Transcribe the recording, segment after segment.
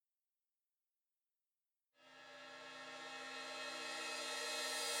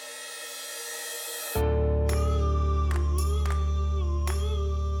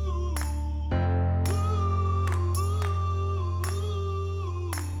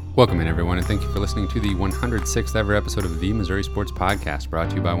Welcome in, everyone, and thank you for listening to the 106th ever episode of the Missouri Sports Podcast, brought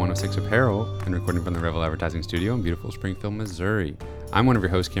to you by 106 Apparel and recording from the Revel Advertising Studio in beautiful Springfield, Missouri. I'm one of your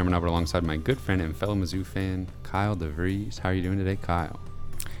hosts, Cameron Albert, alongside my good friend and fellow Mizzou fan, Kyle DeVries. How are you doing today, Kyle?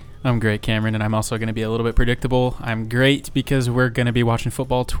 I'm great, Cameron, and I'm also going to be a little bit predictable. I'm great because we're going to be watching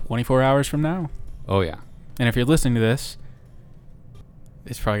football 24 hours from now. Oh, yeah. And if you're listening to this,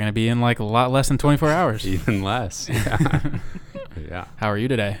 it's probably going to be in like a lot less than 24 hours. Even less. Yeah. Yeah. How are you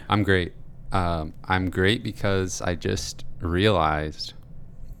today? I'm great. I'm great because I just realized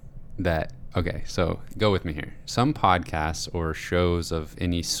that, okay, so go with me here. Some podcasts or shows of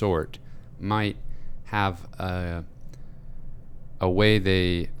any sort might have a way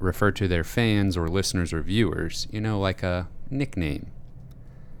they refer to their fans or listeners or viewers, like a nickname.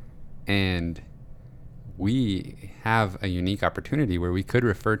 And we have a unique opportunity where we could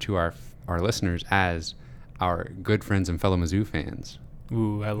refer to our listeners as our good friends and fellow Mizzou fans.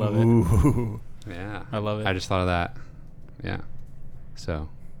 Ooh, I love it. Yeah. I love it. I just thought of that. Yeah. So.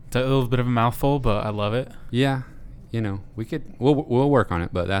 It's a little bit of a mouthful, but I love it. Yeah. We'll work on it,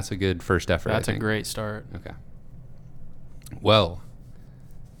 but that's a good first effort. That's a great start. Okay. Well,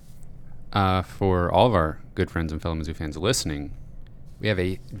 for all of our good friends and fellow Mizzou fans listening, we have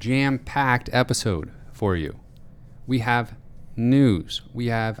a jam-packed episode for you. We have news. We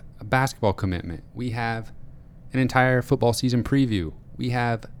have a basketball commitment. We have an entire football season preview. We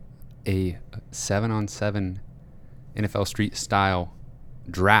have a 7-on-7 NFL Street style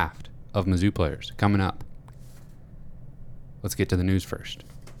draft of Mizzou players coming up. Let's get to the news first.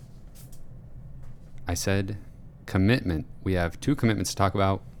 I said commitment. We have two commitments to talk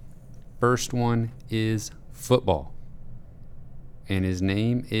about. First one is football. And his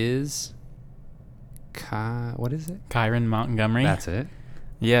name is what is it? Kyron Montgomery. That's it.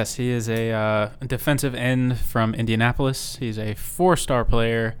 Yes, he is a defensive end from Indianapolis. He's a 4-star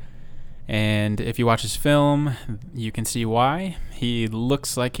player, and if you watch his film, you can see why. He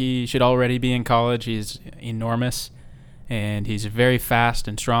looks like he should already be in college. He's enormous, and he's very fast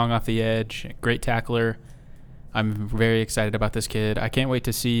and strong off the edge, great tackler. I'm very excited about this kid. I can't wait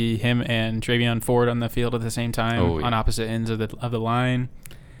to see him and Travion Ford on the field at the same time on opposite ends of the line.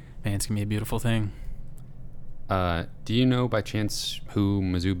 Man, it's going to be a beautiful thing. Do you know by chance who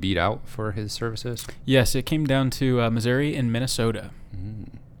Mizzou beat out for his services? Yes, it came down to Missouri and Minnesota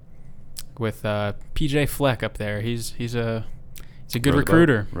with PJ Fleck up there. He's a good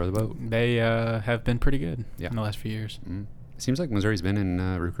recruiter. Row the boat. They have been pretty good in the last few years. It seems like Missouri's been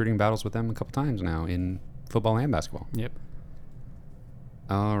in recruiting battles with them a couple times now in football and basketball. Yep.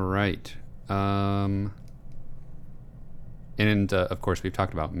 All right. And of course, we've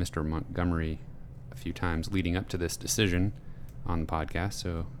talked about Mr. Montgomery a few times leading up to this decision on the podcast.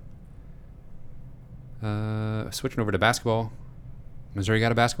 So switching over to basketball, Missouri got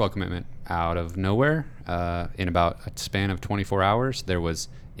a basketball commitment out of nowhere. In about a span of 24 hours, there was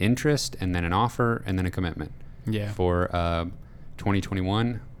interest and then an offer and then a commitment. Yeah. For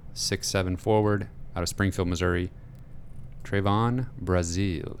 2021, 6'7" forward out of Springfield, Missouri, Trevon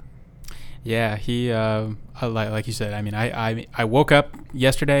Brazil. Yeah, he like you said. I mean, I woke up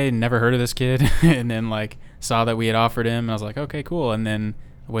yesterday and never heard of this kid, and then saw that we had offered him, and I was like, okay, cool. And then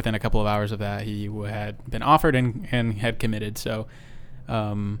within a couple of hours of that, he had been offered and had committed. So,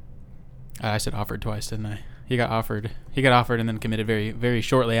 I said offered twice, didn't I? He got offered and then committed very, very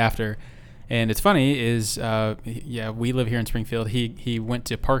shortly after. And it's funny is, we live here in Springfield. He went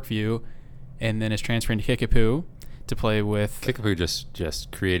to Parkview, and then is transferring to Kickapoo to play with Kickapoo.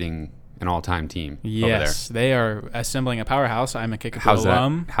 Just creating an all-time team over there. Yes, they are assembling a powerhouse. I'm a Kickapoo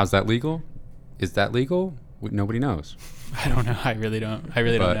alum. How's that legal? Is that legal? Nobody knows. I don't know. I really don't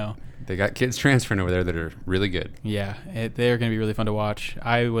know. They got kids transferring over there that are really good. Yeah, they're going to be really fun to watch.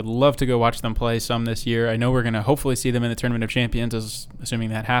 I would love to go watch them play some this year. I know we're going to hopefully see them in the Tournament of Champions,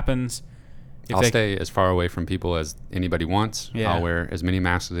 assuming that happens. I'll stay as far away from people as anybody wants. Yeah. I'll wear as many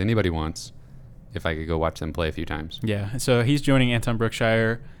masks as anybody wants if I could go watch them play a few times. Yeah, so he's joining Anton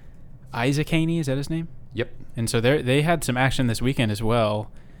Brookshire. Isaac Haney, is that his name? Yep. And so they had some action this weekend as well,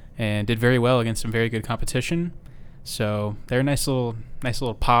 and did very well against some very good competition. So they're a nice little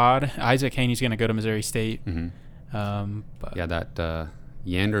pod. Isaac Haney's going to go to Missouri State. Mm-hmm. That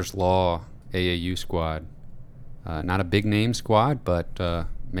Yanders Law AAU squad, not a big name squad, but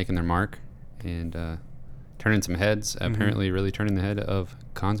making their mark and turning some heads. Mm-hmm. Apparently, really turning the head of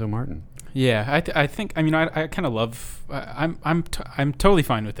Conzo Martin. Yeah, I think. I mean, I kind of love. I'm totally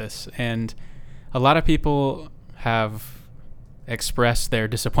fine with this, and a lot of people have expressed their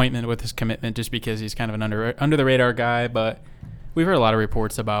disappointment with his commitment just because he's kind of an under the radar guy. But we've heard a lot of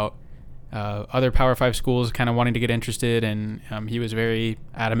reports about other Power 5 schools kind of wanting to get interested, and he was very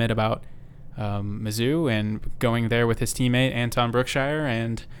adamant about Mizzou and going there with his teammate Anton Brookshire.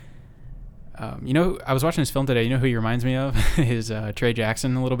 And I was watching his film today. You know who he reminds me of? Is Trey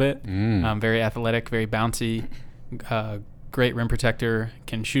Jackson a little bit. Very athletic, very bouncy, great rim protector,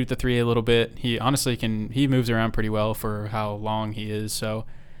 can shoot the three a little bit. He honestly he moves around pretty well for how long he is. So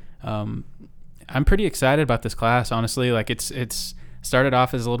I'm pretty excited about this class, honestly. Like it's started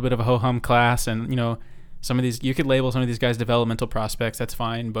off as a little bit of a ho-hum class, and some of these, you could label some of these guys developmental prospects, that's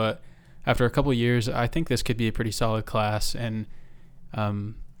fine, but after a couple of years, I think this could be a pretty solid class. And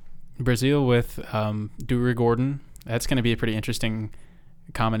Brazil with Dury Gordon, that's going to be a pretty interesting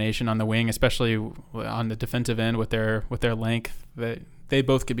combination on the wing, especially on the defensive end with their length. They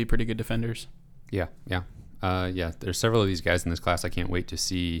both could be pretty good defenders. Yeah. There's several of these guys in this class. I can't wait to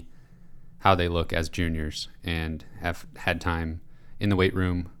see how they look as juniors and have had time in the weight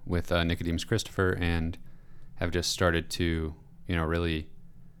room with Nicodemus Christopher and have just started to, really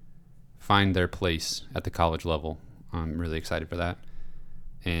find their place at the college level. I'm really excited for that.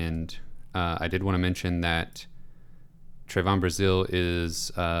 And I did want to mention that Trevon Brazil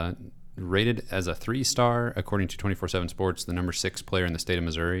is rated as a 3-star according to 24/7 Sports, the number 6 player in the state of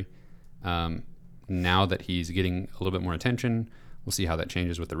Missouri. Now that he's getting a little bit more attention, we'll see how that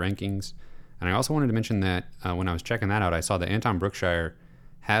changes with the rankings. And I also wanted to mention that when I was checking that out, I saw that Anton Brookshire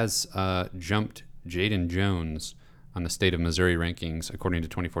has jumped Jaden Jones on the state of Missouri rankings according to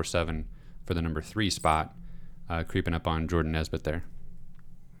 24/7 for the number 3 spot, creeping up on Jordan Nesbitt there.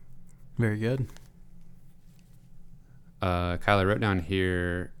 Very good. Kyle, I wrote down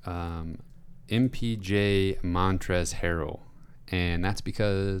here MPJ Montrez Harrell, and that's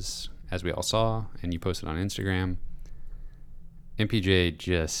because, as we all saw, and you posted on Instagram, MPJ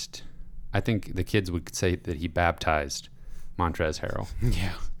just, I think the kids would say that he baptized Montrez Harrell.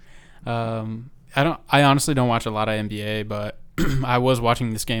 Yeah. I honestly don't watch a lot of NBA, but I was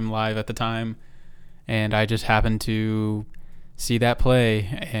watching this game live at the time, and I just happened to see that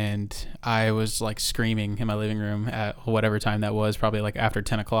play, and I was like screaming in my living room at whatever time that was, probably like after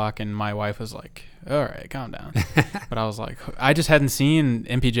 10 o'clock, and my wife was like, all right, calm down. But I was like, I just hadn't seen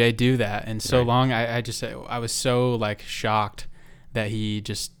MPJ do that in so long. I was so like shocked that he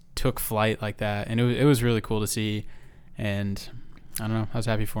just took flight like that, and it was really cool to see, and I don't know, I was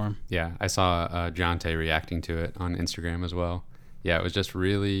happy for him. Yeah, I saw Jonte reacting to it on Instagram as well. Yeah, it was just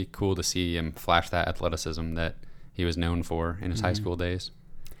really cool to see him flash that athleticism that he was known for in his high school days.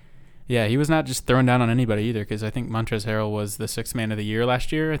 Yeah, he was not just throwing down on anybody either, because I think Montrezl Harrell was the 6th man of the year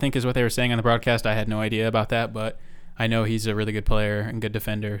last year, I think is what they were saying on the broadcast. I had no idea about that, but I know he's a really good player and good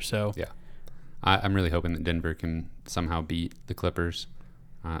defender. So yeah, I'm really hoping that Denver can somehow beat the Clippers.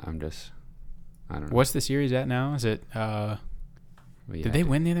 I don't know. What's the series at now? Is it did they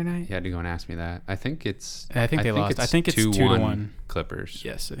win the other night? You had to go and ask me that. I think they lost. I think it's 2-1 Clippers.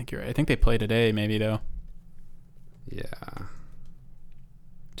 Yes, I think you're right. I think they play today, maybe, though. Yeah.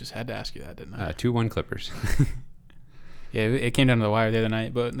 Just had to ask you that, didn't I? 2-1 Clippers. Yeah, it came down to the wire the other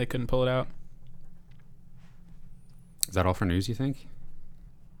night, but they couldn't pull it out. Is that all for news, you think?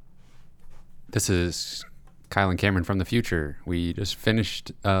 This is Kyle and Cameron from the future. We just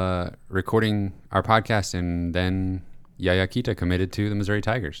finished recording our podcast, and then Yaya Kita committed to the Missouri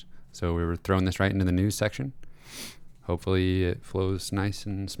Tigers. So we were throwing this right into the news section. Hopefully it flows nice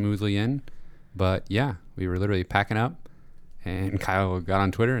and smoothly in. But yeah, we were literally packing up, and Kyle got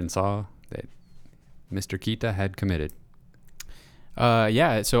on Twitter and saw that Mr. Kita had committed.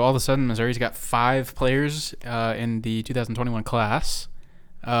 Yeah, so all of a sudden Missouri's got 5 players in the 2021 class.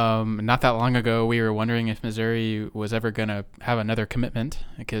 Not that long ago, we were wondering if Missouri was ever going to have another commitment,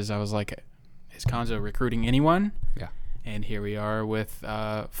 because I was like, is Konzo recruiting anyone? Yeah. And here we are with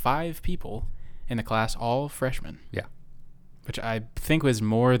 5 people in the class, all freshmen. Yeah. Which I think was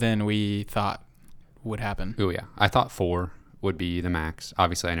more than we thought would happen. Oh, yeah. I thought 4 would be the max.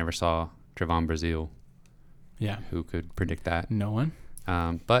 Obviously, I never saw Trevon Brazil. Yeah. Who could predict that? No one.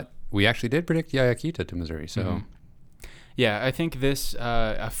 But we actually did predict Yaya Kita to Missouri. So, Yeah, I think this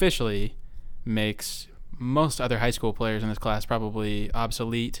officially makes most other high school players in this class probably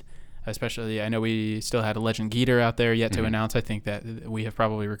obsolete. Especially, I know we still had a Legend Geeter out there yet to announce. I think that we have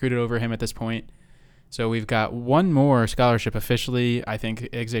probably recruited over him at this point. So we've got one more scholarship officially. I think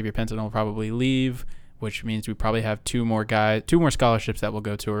Xavier Penton will probably leave, which means we probably have 2 more scholarships that will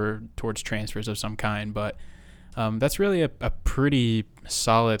go towards transfers of some kind. But that's really a pretty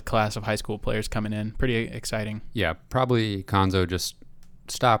solid class of high school players coming in. Pretty exciting. Yeah, probably Konzo just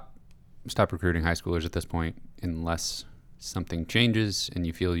stop recruiting high schoolers at this point unless something changes and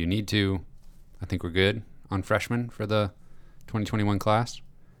you feel you need to. I think we're good on freshmen for the 2021 class.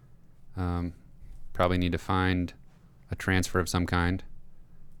 Probably need to find a transfer of some kind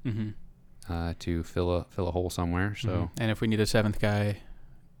to fill a hole somewhere. So, and if we need a seventh guy,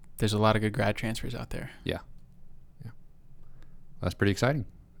 there's a lot of good grad transfers out there. Yeah. Well, that's pretty exciting.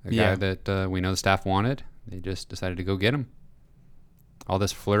 A guy that we know the staff wanted. They just decided to go get him. All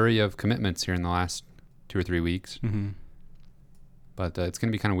this flurry of commitments here in the last 2 or 3 weeks. But it's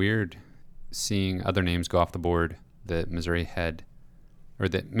going to be kind of weird seeing other names go off the board that Missouri had, or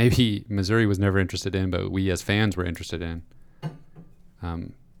that maybe Missouri was never interested in, but we as fans were interested in.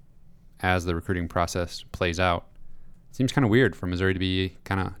 As the recruiting process plays out, it seems kind of weird for Missouri to be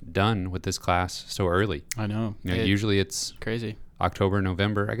kind of done with this class so early. I know. Usually it's crazy. October,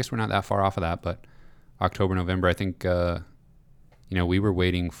 November. I guess we're not that far off of that, but October, November, I think, we were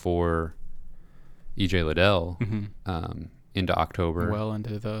waiting for E.J. Liddell into October. Well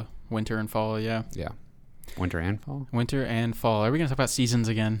into the winter and fall, yeah. Yeah. Winter and fall? Winter and fall. Are we going to talk about seasons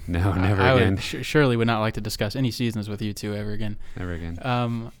again? No, never again. Surely would not like to discuss any seasons with you two ever again. Never again.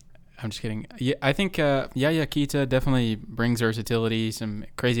 I'm just kidding. Yeah, I think Yaya Kita definitely brings versatility, some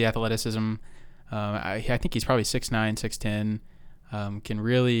crazy athleticism. I think he's probably 6'9", 6'10", can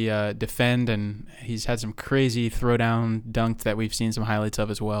really defend, and he's had some crazy throwdown dunk that we've seen some highlights of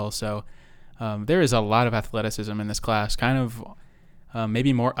as well. So there is a lot of athleticism in this class, kind of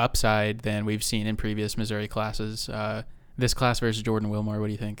maybe more upside than we've seen in previous Missouri classes. This class versus Jordan Wilmore, what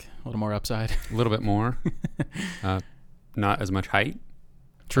do you think? A little more upside? A little bit more. Not as much height.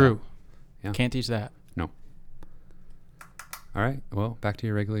 True. Yeah. Can't teach that. No. All right. Well, back to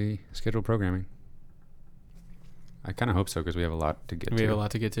your regularly scheduled programming. I kind of hope so because we have a lot to get to. We have a lot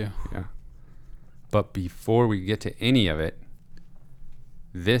to get to. Yeah. But before we get to any of it,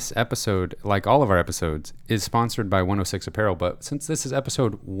 this episode, like all of our episodes, is sponsored by 106 Apparel. But since this is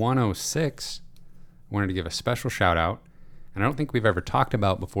episode 106, I wanted to give a special shout out. And I don't think we've ever talked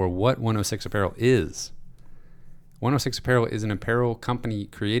about before what 106 Apparel is. 106 Apparel is an apparel company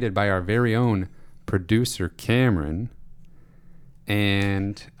created by our very own producer, Cameron.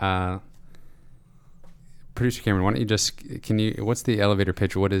 And producer Cameron, why don't you what's the elevator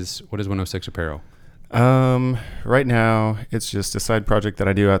pitch? What is 106 Apparel? Right now, it's just a side project that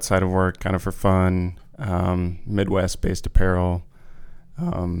I do outside of work, kind of for fun, Midwest-based apparel,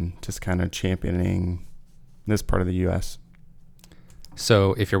 just kind of championing this part of the U.S.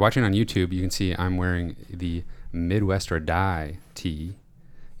 So if you're watching on YouTube, you can see I'm wearing the Midwest or Die tee,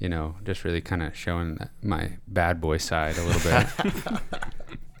 just really kind of showing my bad boy side a little bit.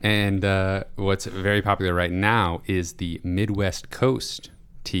 And what's very popular right now is the Midwest Coast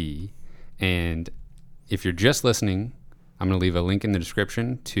tee. And if you're just listening, I'm going to leave a link in the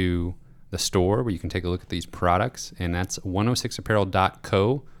description to the store where you can take a look at these products. And that's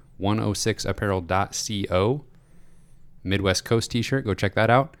 106apparel.co, 106apparel.co. Midwest Coast t-shirt. Go check that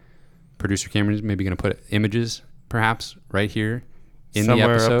out. Producer Cameron is maybe going to put images, perhaps, right here in somewhere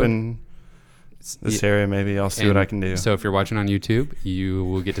the episode. Up in this area, maybe. I'll see what I can do. So if you're watching on YouTube, you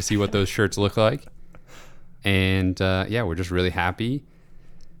will get to see what those shirts look like. And, we're just really happy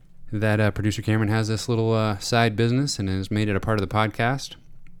that producer Cameron has this little side business and has made it a part of the podcast.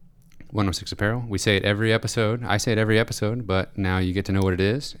 106 Apparel. We say it every episode. I say it every episode, but now you get to know what it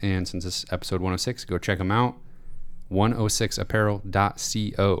is. And since this is episode 106, go check them out.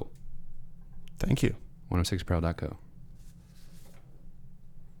 106apparel.co. Thank you. 106apparel.co.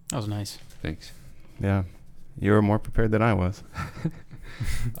 That was nice. Thanks. Yeah. You were more prepared than I was.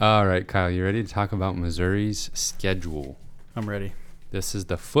 All right, Kyle, you ready to talk about Missouri's schedule? I'm ready. This is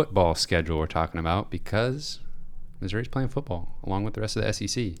the football schedule we're talking about because Missouri's playing football along with the rest of the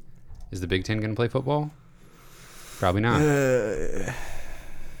SEC. Is the Big Ten going to play football? Probably not.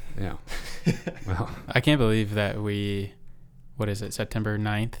 Yeah. Well, I can't believe that September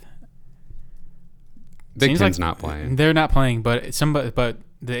 9th? Big Ten's not playing. They're not playing, but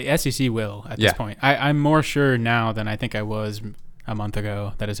the SEC will at this point. I'm more sure now than I think I was a month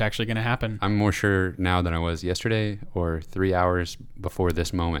ago that it's actually going to happen. I'm more sure now than I was yesterday or 3 hours before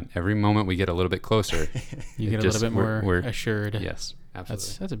this moment. Every moment we get a little bit closer. You get a little bit more assured. Yes,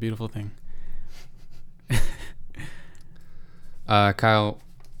 absolutely. That's a beautiful thing. Kyle,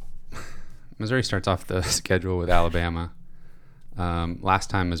 Missouri starts off the schedule with Alabama.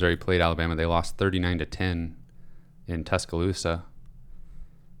 Last time Missouri played Alabama, they lost 39-10 in Tuscaloosa.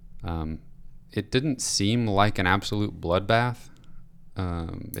 It didn't seem like an absolute bloodbath.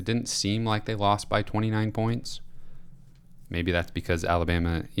 It didn't seem like they lost by 29 points. Maybe that's because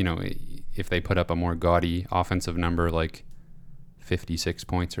Alabama, if they put up a more gaudy offensive number like 56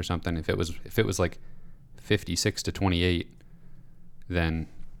 points or something, if it was like 56-28, then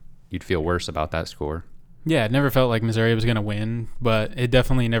you'd feel worse about that score. Yeah, it never felt like Missouri was going to win, but it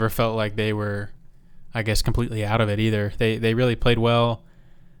definitely never felt like they were, I guess, completely out of it either. They really played well.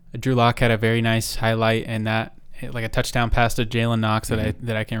 Drew Lock had a very nice highlight, and that like a touchdown pass to Jalen Knox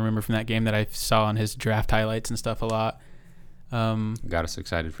that I can remember from that game that I saw on his draft highlights and stuff a lot. Got us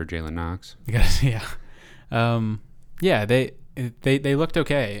excited for Jalen Knox. Yeah. Yeah, they looked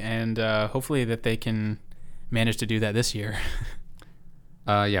okay, and hopefully that they can manage to do that this year.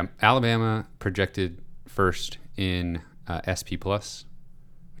 Yeah, Alabama projected first in SP Plus,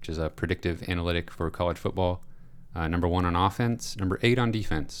 which is a predictive analytic for college football. Number 1 on offense, number 8 on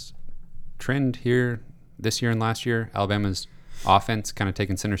defense. Trend here this year and last year, Alabama's offense kind of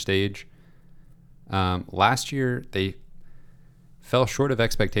taking center stage. Last year, they fell short of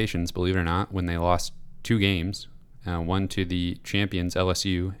expectations, believe it or not, when they lost 2 games, one to the champions,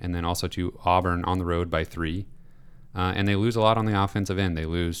 LSU, and then also to Auburn on the road by 3. And they lose a lot on the offensive end. They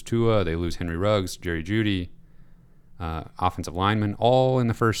lose Tua, they lose Henry Ruggs, Jerry Jeudy, offensive linemen, all in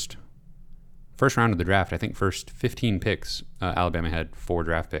the first round of the draft. I think first 15 picks, Alabama had 4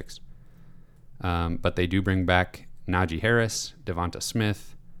 draft picks. But they do bring back Najee Harris, Devonta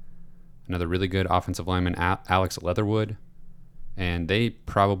Smith, another really good offensive lineman, Alex Leatherwood. And they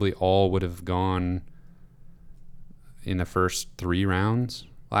probably all would have gone in the first 3 rounds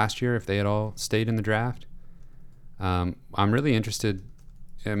last year if they had all stayed in the draft. I'm really interested.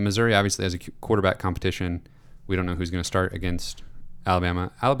 Missouri obviously has a quarterback competition. We don't know who's going to start against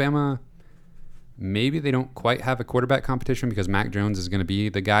Alabama. Alabama, maybe they don't quite have a quarterback competition because Mac Jones is going to be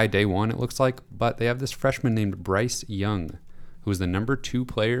the guy day one, it looks like. But they have this freshman named Bryce Young, who is the number 2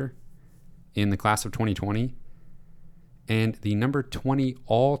 player in the class of 2020 and the number 20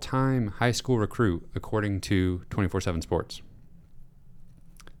 all-time high school recruit, according to 24/7 Sports.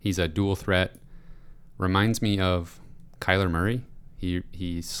 He's a dual threat. Reminds me of Kyler Murray.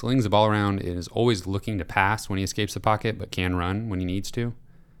 He slings the ball around, is always looking to pass when he escapes the pocket, but can run when he needs to.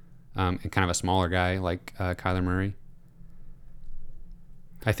 And kind of a smaller guy like Kyler Murray.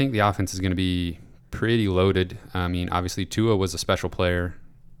 I think the offense is going to be pretty loaded. I mean, obviously Tua was a special player,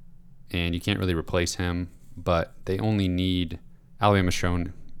 and you can't really replace him, but they only need, Alabama's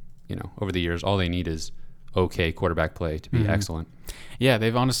shown, over the years, all they need is okay quarterback play to be excellent. Yeah,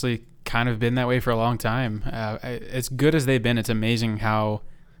 they've honestly kind of been that way for a long time. As good as they've been, it's amazing how,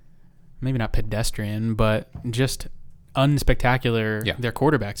 maybe not pedestrian, but just unspectacular their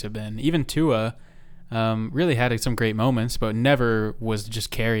quarterbacks have been. Even Tua really had some great moments, but never was just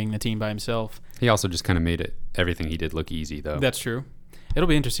carrying the team by himself. He also just kind of made everything he did look easy, though. That's true. It'll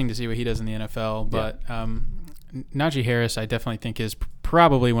be interesting to see what he does in the NFL, but Najee Harris, I definitely think, is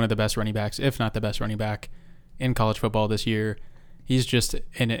probably one of the best running backs, if not the best running back in college football this year. He's just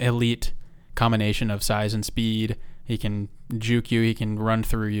an elite combination of size and speed. He can juke you. He can run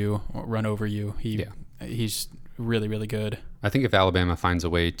through you, or run over you. He's really, really good. I think if Alabama finds a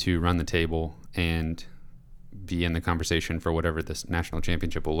way to run the table and be in the conversation for whatever this national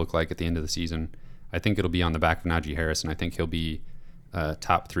championship will look like at the end of the season, I think it'll be on the back of Najee Harris, and I think he'll be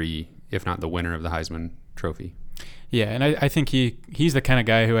top 3, if not the winner of the Heisman Trophy. Yeah, and I think he's the kind of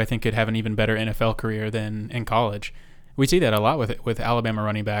guy who I think could have an even better NFL career than in college. We see that a lot with Alabama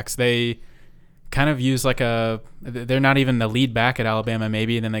running backs. They kind of use they're not even the lead back at Alabama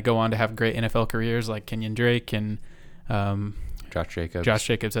maybe, and then they go on to have great NFL careers like Kenyon Drake and Josh Jacobs.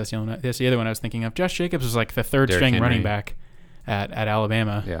 That's the other one I was thinking of. Josh Jacobs was like the third string running back at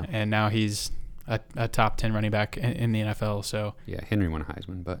Alabama, and now he's a top 10 running back in the NFL. So Henry won a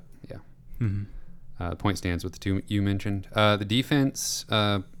Heisman, but the point stands with the 2 you mentioned. The defense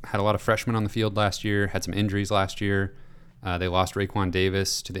had a lot of freshmen on the field last year, had some injuries last year. They lost Raekwon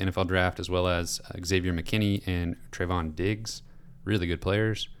Davis to the NFL draft, as well as Xavier McKinney and Trayvon Diggs. Really good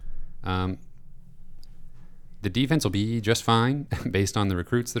players. The defense will be just fine based on the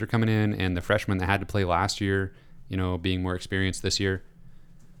recruits that are coming in and the freshmen that had to play last year, being more experienced this year.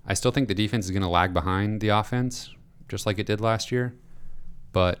 I still think the defense is going to lag behind the offense, just like it did last year.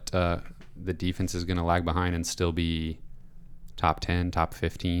 But the defense is going to lag behind and still be top 10, top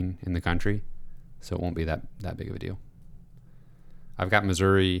 15 in the country. So it won't be that big of a deal. I've got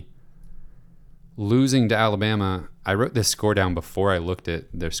Missouri losing to Alabama. I wrote this score down before I looked at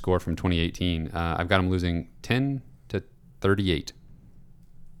their score from 2018. I've got them losing 10-38.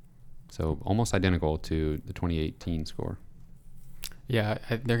 So almost identical to the 2018 score. Yeah,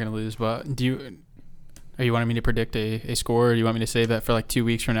 they're going to lose. But are you wanting me to predict a score, or do you want me to save that for like 2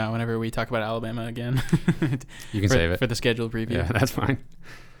 weeks from now whenever we talk about Alabama again? You can save it. For the scheduled preview. Yeah, that's fine.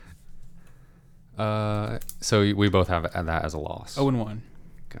 So we both have that as a loss. 0-1.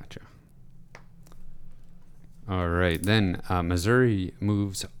 Gotcha. All right. Then Missouri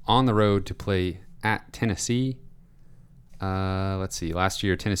moves on the road to play at Tennessee. Let's see. Last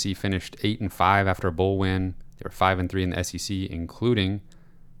year, Tennessee finished 8-5 after a bowl win. They were 5-3 in the SEC, including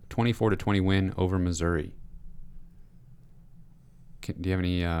 24-20 win over Missouri. Do you have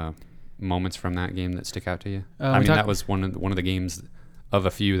any moments from that game that stick out to you? That was one of the games of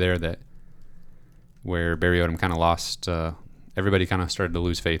a few there where Barry Odom kind of lost. Everybody kind of started to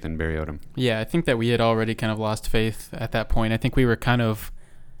lose faith in Barry Odom. Yeah, I think that we had already kind of lost faith at that point. I think we were kind of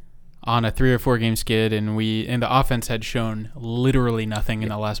on a 3 or 4 game skid, and the offense had shown literally nothing in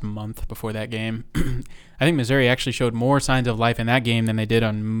the last month before that game. I think Missouri actually showed more signs of life in that game than they did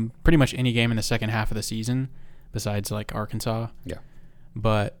on pretty much any game in the second half of the season, besides like Arkansas. Yeah.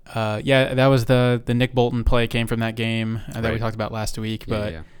 But that was the Nick Bolton play came from that game that we talked about last week.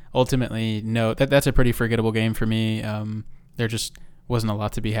 But ultimately, no, that's a pretty forgettable game for me. There just wasn't a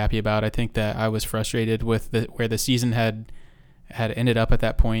lot to be happy about. I think that I was frustrated with where the season had ended up at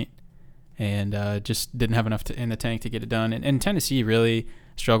that point, and just didn't have enough in the tank to get it done. And Tennessee really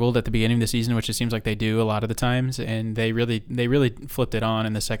struggled at the beginning of the season, which it seems like they do a lot of the times, and they really flipped it on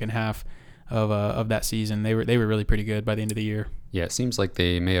in the second half of that season. They were really pretty good by the end of the year. Yeah, it seems like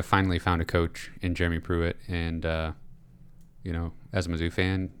they may have finally found a coach in Jeremy Pruitt, and as a Mizzou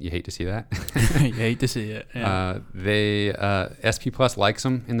fan, you hate to see that. You hate to see it. Yeah. SP Plus likes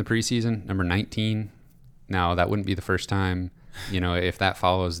them in the preseason, number 19. Now that wouldn't be the first time. If that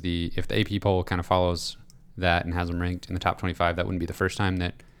follows if the AP poll kind of follows that and has them ranked in the top 25, that wouldn't be the first time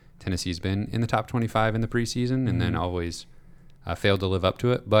that Tennessee's been in the top 25 in the preseason, and then always failed to live up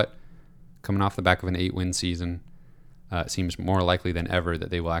to it. But coming off the back of an 8-win season, it seems more likely than ever that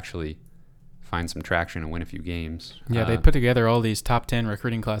they will actually find some traction and win a few games. Yeah, they put together all these top 10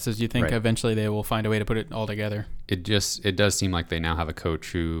 recruiting classes. You think eventually they will find a way to put it all together? It does seem like they now have a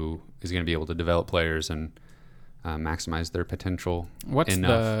coach who is going to be able to develop players and maximize their potential. What's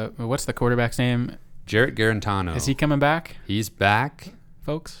the quarterback's name? Jarrett Garantano. Is he coming back? He's back,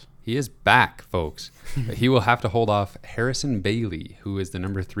 folks. He is back, folks. But he will have to hold off Harrison Bailey, who is the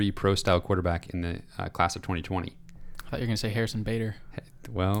number 3 pro-style quarterback in the class of 2020. I thought you were going to say Harrison Bader.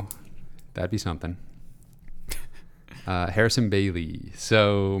 Well, that'd be something. Harrison Bailey.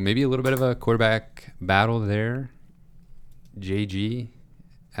 So maybe a little bit of a quarterback battle there. JG,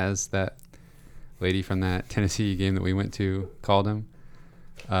 as that lady from that Tennessee game that we went to called him.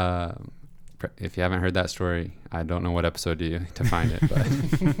 If you haven't heard that story, I don't know what episode to find it,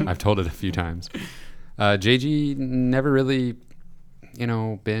 but I've told it a few times. JG never really,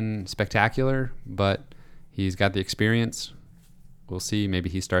 been spectacular, but he's got the experience. We'll see. Maybe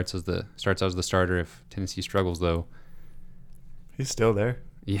he starts as the starter if Tennessee struggles, though. He's still there.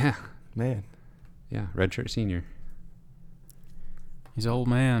 Yeah, man. Yeah, redshirt senior. He's an old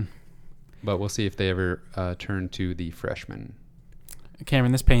man. But we'll see if they ever turn to the freshman.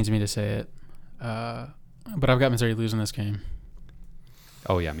 Cameron, this pains me to say it, but I've got Missouri losing this game.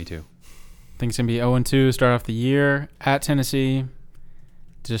 Oh, yeah, me too. I think it's going to be 0-2, start off the year at Tennessee.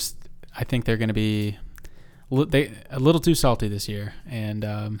 I think they're going to be a little too salty this year. And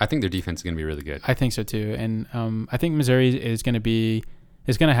I think their defense is going to be really good. I think so, too. And I think Missouri is going to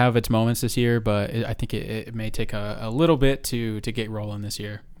have its moments this year, but I think it may take a little bit to get rolling this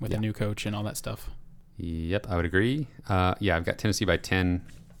year with a new coach and all that stuff. Yep, I would agree. I've got Tennessee by 10,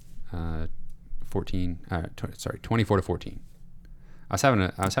 24-14. I was having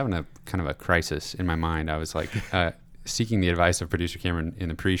a kind of a crisis in my mind. I was like seeking the advice of producer Cameron in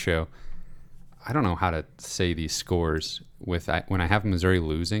the pre-show. I don't know how to say these scores when I have Missouri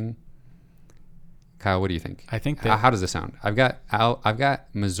losing. Kyle, what do you think? I think that how does this sound? I've got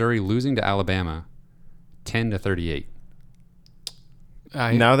Missouri losing to Alabama, 10-38.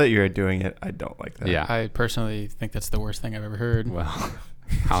 Now that you're doing it, I don't like that. Yeah, I personally think that's the worst thing I've ever heard. Well,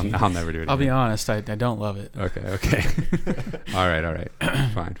 I'll never do it again. I'll be honest, I don't love it. Okay. All right.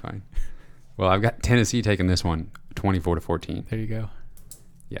 Fine. Well, I've got Tennessee taking this one, 24-14. There you go.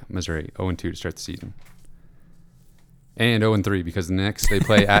 Yeah, Missouri 0-2 to start the season, and 0-3 because next they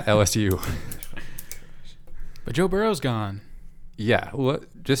play at LSU. But Joe Burrow's gone. Yeah, I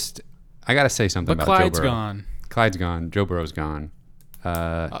gotta say something about Clyde's Joe Burrow. gone. Clyde's gone. Joe Burrow's gone.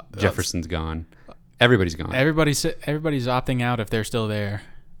 Jefferson's gone. Everybody's gone. Everybody's opting out if they're still there.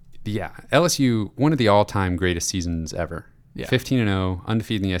 Yeah, LSU, one of the all-time greatest seasons ever. Yeah. 15-0,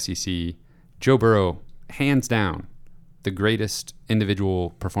 undefeated in the SEC. Joe Burrow, hands down, the greatest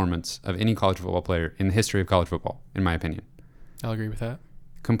individual performance of any college football player in the history of college football, in my opinion. I'll agree with that.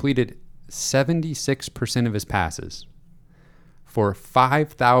 Completed 76% of his passes for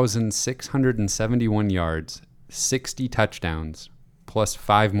 5,671 yards, 60 touchdowns, plus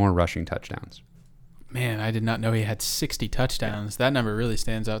 5 more rushing touchdowns. Man, I did not know he had 60 touchdowns. That number really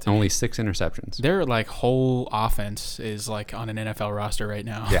stands out to me. Only 6 interceptions. Their like whole offense is like on an NFL roster right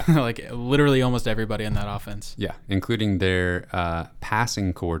now. Yeah. Like literally almost everybody in that offense. Yeah, including their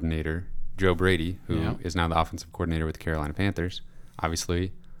passing coordinator, Joe Brady, who is now the offensive coordinator with the Carolina Panthers.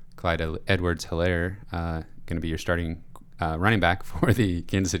 Obviously, Clyde Edwards-Helaire going to be your starting running back for the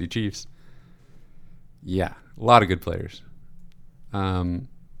Kansas City Chiefs. Yeah, a lot of good players.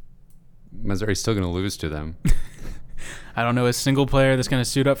 Missouri's still going to lose to them. I don't know a single player that's going to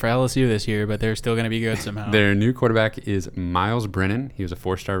suit up for LSU this year, but they're still going to be good somehow. Their new quarterback is Miles Brennan. He was a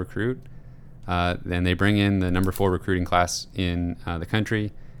 4-star recruit. Then they bring in the number 4 recruiting class in the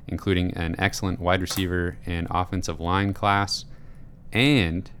country, including an excellent wide receiver and offensive line class.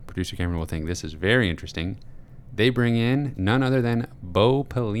 And producer Cameron will think this is very interesting. They bring in none other than Bo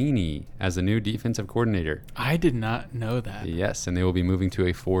Pelini as the new defensive coordinator. I did not know that. Yes, and they will be moving to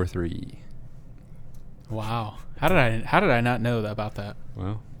a 4-3. Wow. How did I not know about that?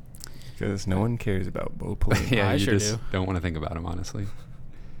 Well, because no one cares about Bo Pelini. yeah, I you sure just do. don't want to think about him, honestly.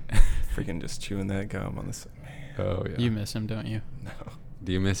 Freaking just chewing that gum on the side. Man, Oh, yeah. You miss him, don't you? no.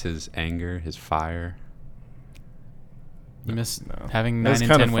 Do you miss his anger, his fire? You miss No. having That's 9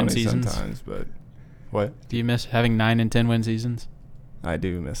 and kinda 10 win funny seasons? sometimes, but what? Do you miss having 9 and 10 win seasons? I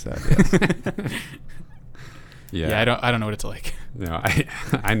do miss that, yes. Yeah, I don't know what it's like. No,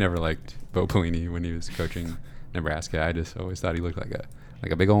 I never liked Bo Pelini when he was coaching Nebraska. I just always thought he looked like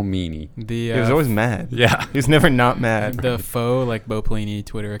a big old meanie. The He was always mad. Yeah. He was never not mad. the faux like Bo Pelini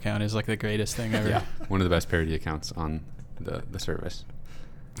Twitter account is like the greatest thing ever. Yeah, one of the best parody accounts on the service.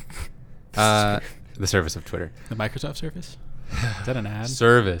 The service of Twitter. The Microsoft Surface? Is that an ad?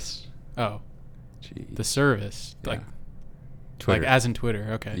 Service. Oh, Jeez. the service. Yeah. Like Twitter. like as in Twitter.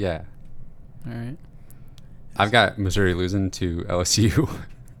 Okay. Yeah. All right. I've got Missouri losing to LSU.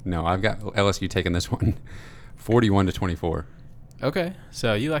 No, I've got LSU taking this one 41-24. Okay.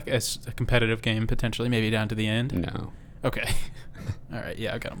 So you like a competitive game potentially, maybe down to the end? No. Okay. All right.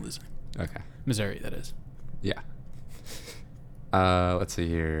 Yeah, I got them losing. Okay. Missouri, that is. Yeah. Let's see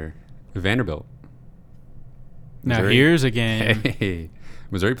here. Vanderbilt. Now Missouri. here's a game. Hey.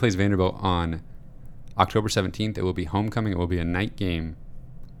 Missouri plays Vanderbilt on October 17th. It will be homecoming. It will be a night game.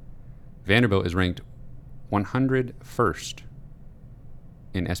 Vanderbilt is ranked 101st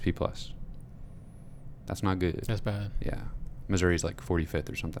in SP+. That's not good. That's bad. Yeah. Missouri's like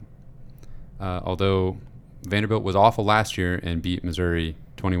 45th or something. Although Vanderbilt was awful last year and beat Missouri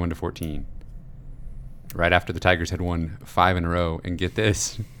 21-14. Right after the Tigers had won 5 in a row. And get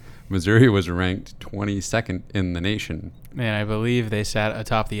this, Missouri was ranked 22nd in the nation. Man, I believe they sat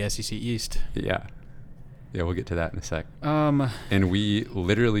atop the SEC East. Yeah. Yeah, we'll get to that in a sec. Um, And we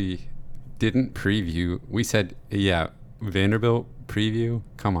literally didn't preview. We said, yeah, Vanderbilt preview?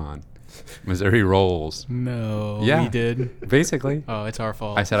 Come on. Missouri rolls. no, Yeah. we did. Basically. Oh, it's our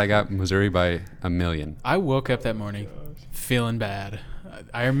fault. I said I got Missouri by 1 million. I woke up that morning feeling bad.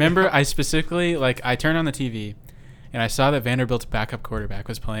 I remember I specifically, I turned on the TV and I saw that Vanderbilt's backup quarterback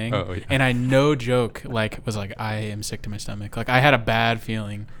was playing. Oh, yeah. And I, no joke, was like, I am sick to my stomach. Like, I had a bad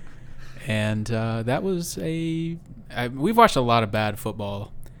feeling. And that was we've watched a lot of bad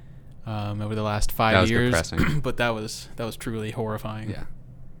football over the last 5 That was years. depressing. But that was truly horrifying. Yeah.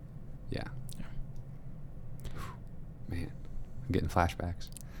 Yeah. Man, I'm getting flashbacks.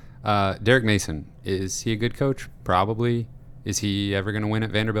 Derek Mason, is he a good coach? Probably. Is he ever going to win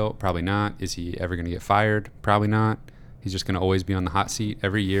at Vanderbilt? Probably not. Is he ever going to get fired? Probably not. He's just going to always be on the hot seat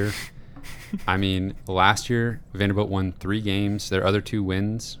every year. I mean, last year, Vanderbilt won 3 games. Their other 2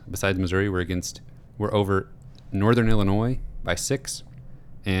 wins, besides Missouri, were over Northern Illinois by 6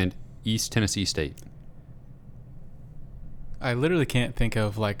 and East Tennessee State. I literally can't think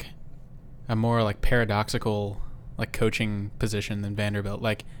of a more paradoxical coaching position than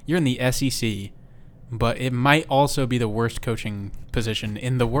Vanderbilt. You're in the SEC, but it might also be the worst coaching position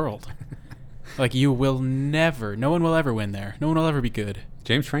in the world. You will never, no one will ever win there. No one will ever be good.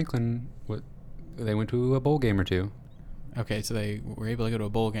 James Franklin, they went to a bowl game or 2. Okay, so they were able to go to a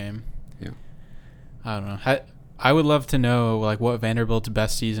bowl game. Yeah. I don't know. I would love to know what Vanderbilt's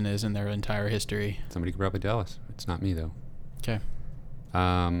best season is in their entire history. Somebody could probably tell us. It's not me, though. Okay.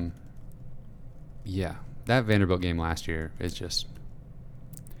 Yeah, that Vanderbilt game last year is just.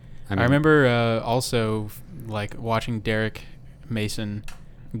 I remember also watching Derek Mason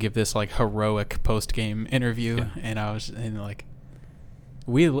give this heroic post game interview, and I was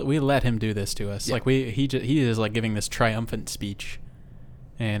we let him do this to us. Yeah. He is giving this triumphant speech,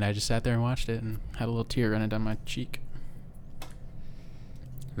 and I just sat there and watched it and had a little tear running down my cheek.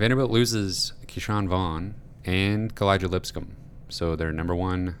 Vanderbilt loses Keyshawn Vaughn and Kalijah Lipscomb, so their number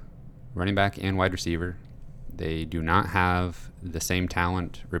 1 running back and wide receiver. They do not have the same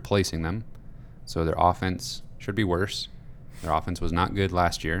talent replacing them, so their offense should be worse. Their offense was not good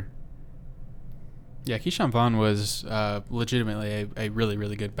last year. Yeah, Keyshawn Vaughn was legitimately a really,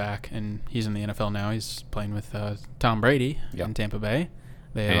 really good back, and he's in the NFL now. He's playing with Tom Brady in Tampa Bay.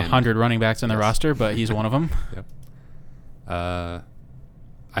 They have 100 running backs on their roster, but he's one of them. Yep.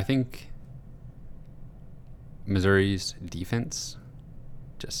 I think Missouri's defense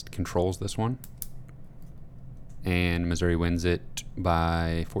just controls this one, and Missouri wins it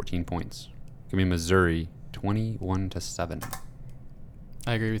by 14 points. Give me Missouri 21-7.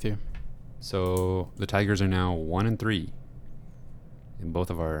 I agree with you. So the Tigers are now 1-3 in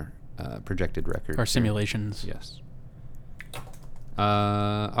both of our projected records. Our simulations. Yes.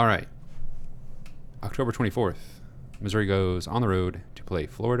 All right. October 24th, Missouri goes on the road to play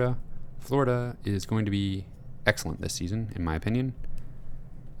Florida. Florida is going to be excellent this season, in my opinion.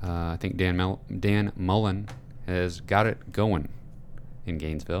 I think Dan Mullen has got it going in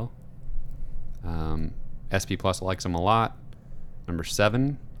Gainesville. SP Plus likes him a lot. Number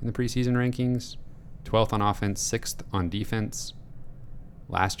 7 in the preseason rankings, 12th on offense, 6th on defense.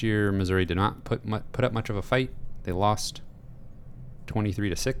 Last year, Missouri did not put up much of a fight. They lost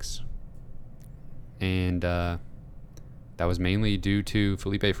 23-6, and that was mainly due to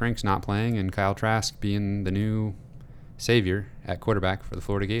Felipe Franks not playing and Kyle Trask being the new savior at quarterback for the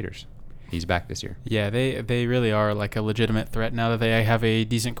Florida Gators. He's back this year. Yeah, they really are like a legitimate threat now that they have a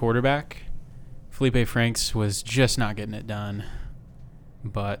decent quarterback. Felipe Franks was just not getting it done.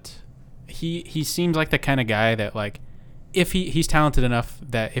 But he seems like the kind of guy that, like, if he's talented enough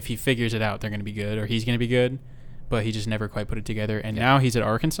that if he figures it out, they're going to be good, or he's going to be good, but he just never quite put it together. And now he's at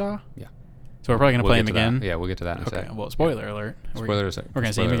Arkansas? Yeah. So we're probably going to play him again? That. Yeah, we'll get to that in a okay, second. well, spoiler alert. We're going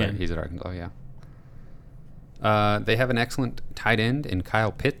to see him again. He's at Arkansas, yeah. They have an excellent tight end in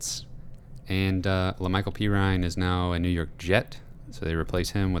Kyle Pitts, and LaMichael Pirine is now a New York Jet, so they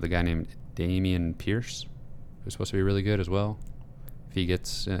replace him with a guy named Damian Pierce, who's supposed to be really good as well. If he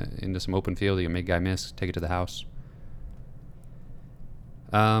gets into some open field, he can make guy miss, take it to the house.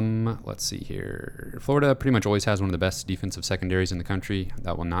 Let's see here. Florida pretty much always has one of the best defensive secondaries in the country.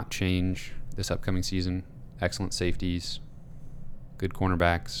 That will not change this upcoming season. Excellent safeties, good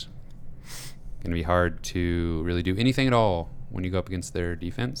cornerbacks. Going to be hard to really do anything at all when you go up against their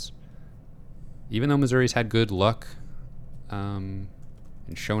defense. Even though Missouri's had good luck and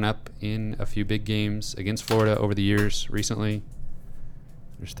shown up in a few big games against Florida over the years recently.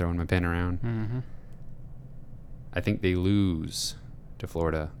 Just throwing my pen around. Mm-hmm. I think they lose to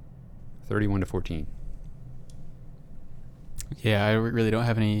Florida 31-14. Yeah, I really don't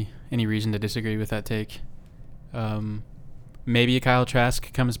have any reason to disagree with that take. Maybe Kyle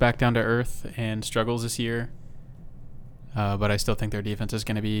Trask comes back down to earth and struggles this year. But I still think their defense is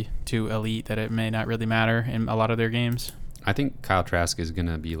going to be too elite that it may not really matter in a lot of their games. I think Kyle Trask is going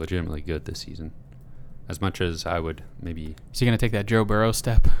to be legitimately good this season. As much as I would maybe... Is he going to take that Joe Burrow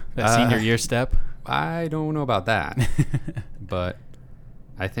step? That senior year step? I don't know about that. But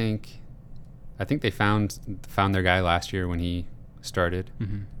I think they found their guy last year when he started.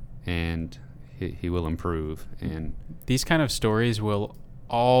 Mm-hmm. And he will improve. And these kind of stories will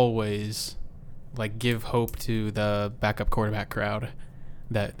always like give hope to the backup quarterback crowd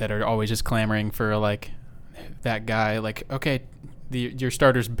that are always just clamoring for like that guy. Like, okay, your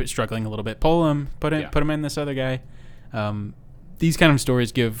starter's struggling a little bit. Pull him, put him in this other guy. These kind of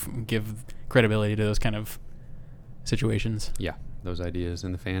stories give credibility to those kind of situations. Yeah, those ideas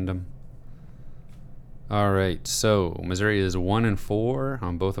in the fandom. All right, so Missouri is 1-4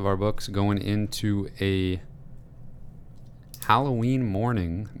 on both of our books going into a Halloween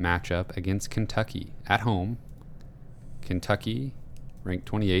morning matchup against Kentucky at home. Kentucky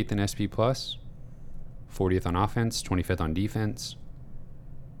ranked 28th in SP+, 40th on offense, 25th on defense.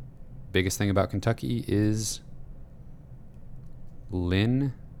 Biggest thing about Kentucky is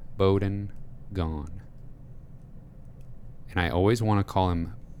Lynn Bowden gone. And I always want to call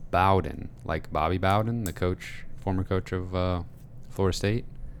him Bowden, like Bobby Bowden, the former coach of Florida State,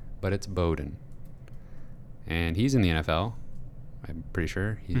 Mm-hmm. but it's Bowden. And he's in the NFL. I'm pretty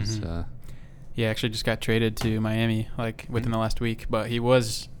sure he's He actually just got traded to Miami like within the last week, but he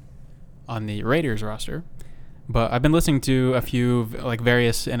was on the Raiders roster. But I've been listening to a few like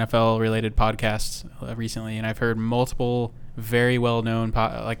various NFL related podcasts recently, and I've heard multiple very well known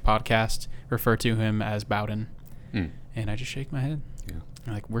podcasts refer to him as Bowden. And I just shake my head. Yeah.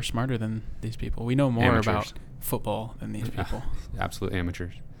 I'm like, we're smarter than these people. We know more Amateurs. about football than these people. Absolute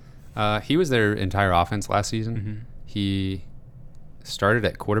amateurs. He was their entire offense last season. Mm-hmm. He started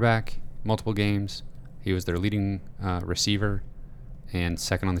at quarterback multiple games. He was their leading receiver and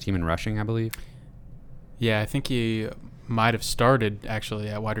second on the team in rushing, I believe. Yeah, I think he might have started actually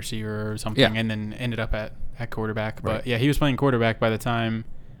at wide receiver or something, and then ended up at quarterback. Right. But yeah, he was playing quarterback by the time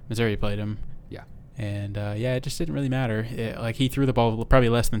Missouri played him. Yeah. And it just didn't really matter. He threw the ball probably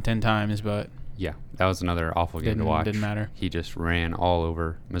less than 10 times, but Yeah, that was another awful game to watch. Didn't matter. He just ran all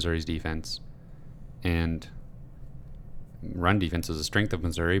over Missouri's defense. And run defense is a strength of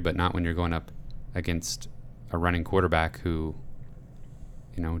Missouri, but not when you're going up against a running quarterback who,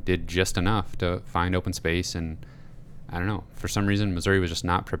 did just enough to find open space. And I don't know, for some reason, Missouri was just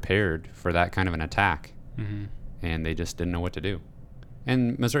not prepared for that kind of an attack. Mm-hmm. And they just didn't know what to do.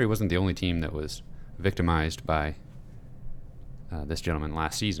 And Missouri wasn't the only team that was victimized by this gentleman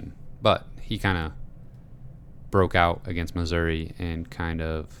last season. But he kind of broke out against Missouri and kind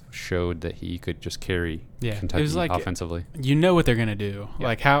of showed that he could just carry Kentucky offensively. You know what they're going to do. Yeah.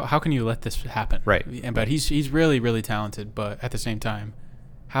 Like, how can you let this happen? Right. But he's really, really talented. But at the same time,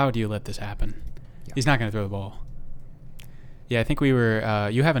 how do you let this happen? Yeah. He's not going to throw the ball. Yeah, I think we were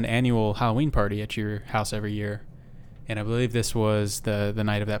you have an annual Halloween party at your house every year. And I believe this was the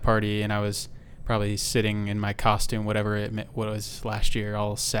night of that party, and I was probably sitting in my costume, whatever it was last year,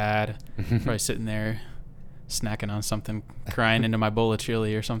 all sad, probably sitting there snacking on something, crying into my bowl of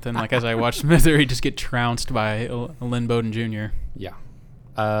chili or something, like as I watched Missouri just get trounced by Lynn Bowden Jr. Yeah.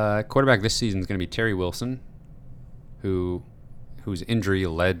 Quarterback this season is going to be Terry Wilson, whose injury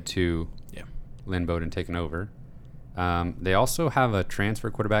led to Lynn Bowden taking over. They also have a transfer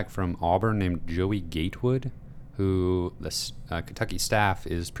quarterback from Auburn named Joey Gatewood, who the Kentucky staff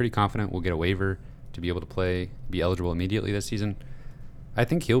is pretty confident will get a waiver to be able to be eligible immediately this season. I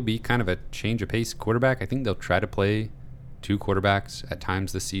think he'll be kind of a change of pace quarterback. I think they'll try to play two quarterbacks at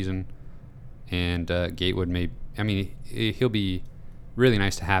times this season. And Gatewood he'll be really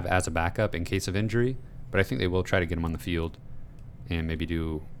nice to have as a backup in case of injury, but I think they will try to get him on the field and maybe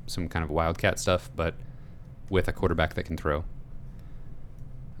do some kind of wildcat stuff, but with a quarterback that can throw.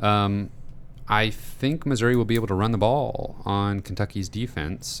 I think Missouri will be able to run the ball on Kentucky's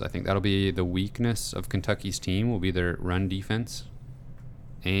defense. I think that'll be the weakness of Kentucky's team, will be their run defense.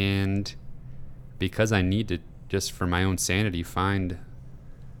 And because I need to, just for my own sanity, find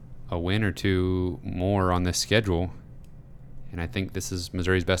a win or two more on this schedule, and I think this is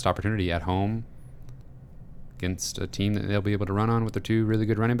Missouri's best opportunity at home against a team that they'll be able to run on with their two really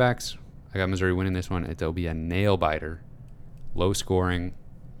good running backs. I got Missouri winning this one. It'll be a nail-biter, low scoring.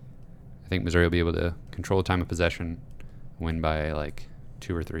 I think Missouri will be able to control time of possession, win by like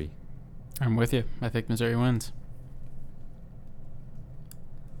 2 or 3. I'm with you. I think Missouri wins.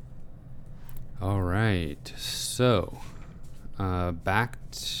 All right. So, back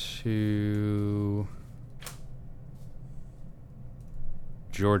to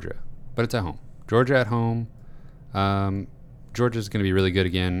Georgia, but it's at home. Georgia at home. Georgia's going to be really good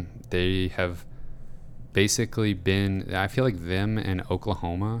again. They have basically been, I feel like them and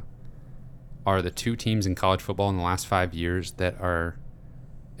Oklahoma are the two teams in college football in the last 5 years that are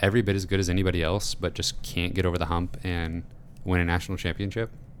every bit as good as anybody else, but just can't get over the hump and win a national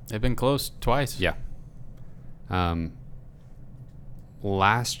championship. They've been close twice. Yeah.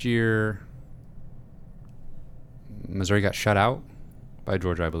 Last year, Missouri got shut out by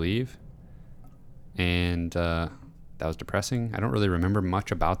Georgia, I believe. And that was depressing. I don't really remember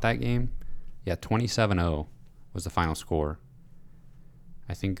much about that game. Yeah, 27-0 was the final score.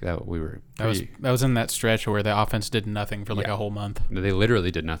 I think that we were... That was in that stretch where the offense did nothing for a whole month. They literally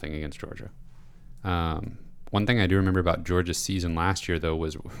did nothing against Georgia. One thing I do remember about Georgia's season last year, though,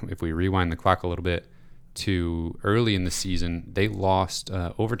 was if we rewind the clock a little bit to early in the season, they lost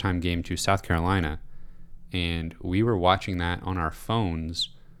an overtime game to South Carolina, and we were watching that on our phones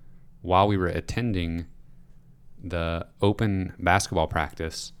while we were attending the open basketball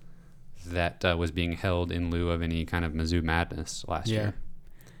practice that was being held in lieu of any kind of Mizzou madness last year.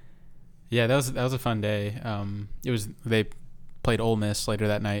 Yeah, that was a fun day. They played Ole Miss later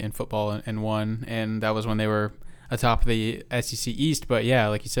that night in football and won, and that was when they were atop the SEC East. But yeah,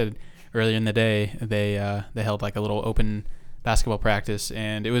 like you said earlier in the day, they held like a little open basketball practice,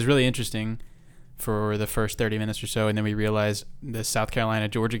 and it was really interesting for the first 30 minutes or so, and then we realized the South Carolina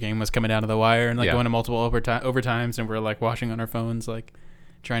Georgia game was coming down to the wire and going to multiple overtimes, and we're like watching on our phones, like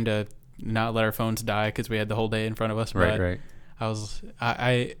trying to not let our phones die because we had the whole day in front of us. Right.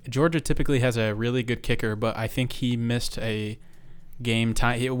 Georgia typically has a really good kicker, but I think he missed a game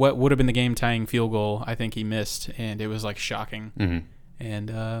tie. What would have been the game tying field goal, I think he missed, and it was like shocking. Mm-hmm.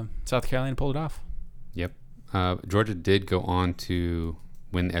 And South Carolina pulled it off. Yep. Georgia did go on to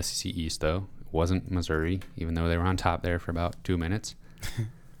win the SEC East, though. It wasn't Missouri, even though they were on top there for about 2 minutes.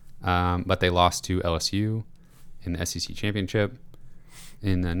 But they lost to LSU in the SEC championship.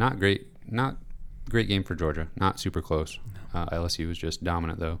 in a not great game for Georgia. Not super close. LSU was just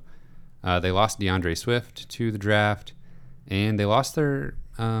dominant, though. They lost DeAndre Swift to the draft, and they lost their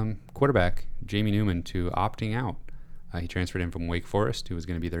quarterback, Jamie Newman, to opting out. He transferred in from Wake Forest, who was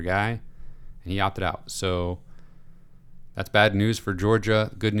going to be their guy, and he opted out. So that's bad news for Georgia.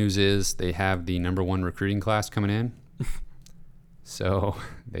 Good news is they have the number 1 recruiting class coming in, so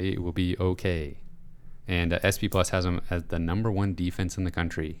they will be okay. And SP Plus has them as the number 1 defense in the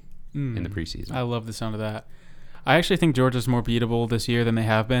country in the preseason. I love the sound of that. I actually think Georgia's more beatable this year than they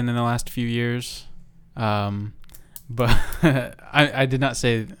have been in the last few years. But I did not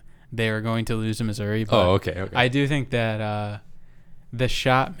say they are going to lose to Missouri. But okay. I do think that the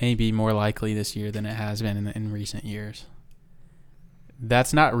shot may be more likely this year than it has been in recent years.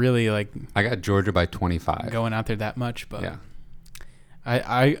 That's not really like I got Georgia by 25. Going out there that much, but yeah.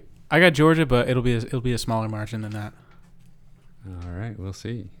 I got Georgia, but it'll be a smaller margin than that. All right, we'll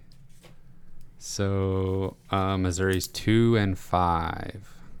see. So Missouri's 2-5.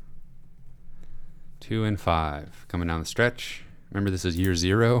 2-5 coming down the stretch. Remember, this is year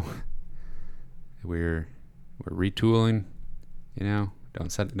 0. We're retooling.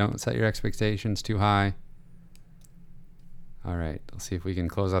 Don't set your expectations too high. All right, let's see if we can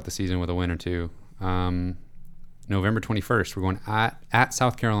close out the season with a win or two. November 21st, we're going at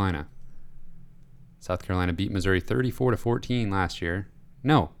South Carolina. South Carolina beat Missouri 34-14 last year.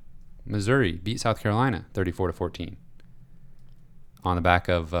 No, Missouri beat South Carolina 34-14 on the back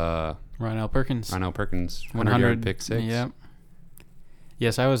of Ronell Perkins. 100-yard pick six. Yep.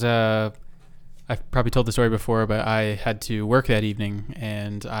 Yes, I was. I've probably told the story before, but I had to work that evening,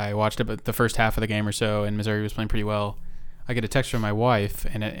 and I watched about the first half of the game or so, and Missouri was playing pretty well. I get a text from my wife,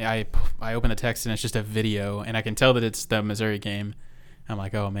 and I open the text, and it's just a video, and I can tell that it's the Missouri game. I'm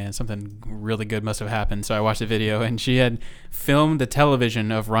like, oh, man, something really good must have happened. So I watched the video, and she had filmed the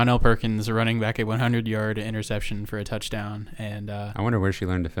television of Ronell Perkins running back a 100-yard interception for a touchdown. And I wonder where she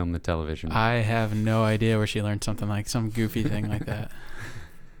learned to film the television. I have no idea where she learned something like some goofy thing like that.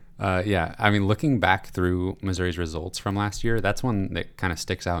 Yeah, I mean, looking back through Missouri's results from last year, that's one that kind of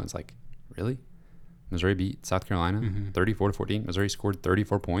sticks out. It's like, really? Missouri beat South Carolina 34-14. Missouri scored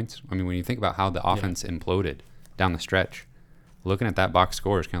 34 points. I mean, when you think about how the offense imploded down the stretch, looking at that box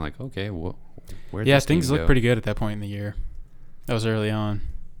score is kind of like, okay, where did this things team look go? pretty good at that point in the year. That was early on.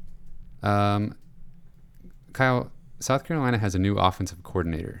 Kyle, South Carolina has a new offensive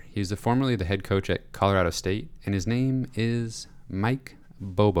coordinator. He's formerly the head coach at Colorado State, and his name is Mike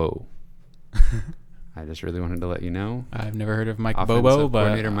Bobo. I just really wanted to let you know. I've never heard of Mike Offensive Bobo, but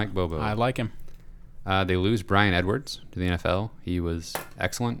coordinator Mike Bobo. I like him. They lose Brian Edwards to the NFL. He was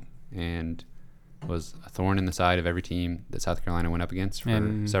excellent and was a thorn in the side of every team that South Carolina went up against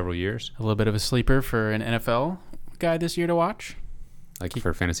for several years. A little bit of a sleeper for an NFL guy this year to watch. Like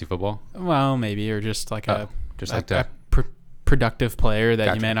for fantasy football? Well, maybe, or just like a productive player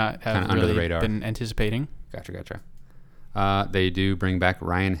that you may not have under really the radar. been anticipating. Gotcha. They do bring back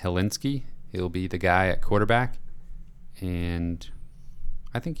Ryan Helinski. He'll be the guy at quarterback, and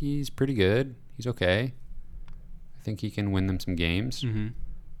I think he's pretty good. He's okay. I think he can win them some games. Mm-hmm.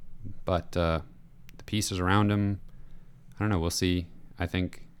 But the pieces around him, I don't know. We'll see. I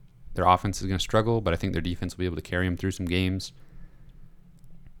think their offense is going to struggle, but I think their defense will be able to carry them through some games.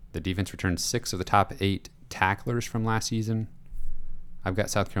 The defense returned 6 of the top 8 tacklers from last season. I've got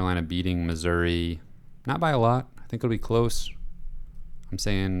South Carolina beating Missouri, not by a lot. I think it'll be close. I'm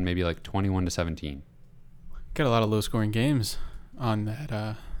saying maybe like 21-17. Got a lot of low-scoring games on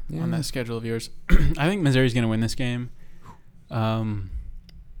that schedule of yours. I think Missouri's going to win this game.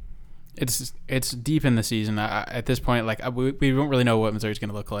 It's deep in the season. At this point, we don't really know what Missouri's going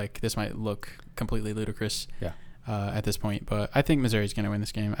to look like. This might look completely ludicrous. Yeah. At this point, but I think Missouri's going to win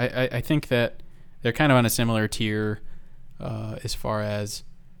this game. I think that they're kind of on a similar tier as far as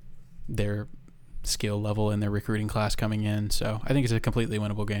their skill level and their recruiting class coming in. So I think it's a completely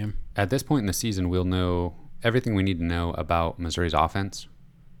winnable game. At this point in the season, we'll know everything we need to know about Missouri's offense.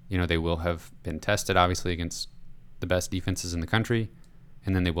 They will have been tested, obviously, against the best defenses in the country,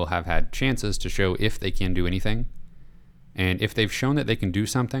 and then they will have had chances to show if they can do anything. And if they've shown that they can do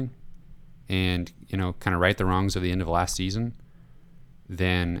something and, kind of right the wrongs of the end of last season,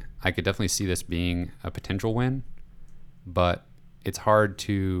 then I could definitely see this being a potential win. But it's hard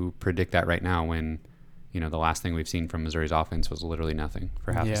to predict that right now when, the last thing we've seen from Missouri's offense was literally nothing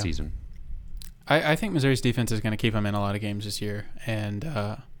for half the season. I think Missouri's defense is going to keep them in a lot of games this year, and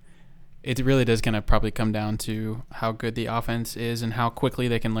it really does going to probably come down to how good the offense is and how quickly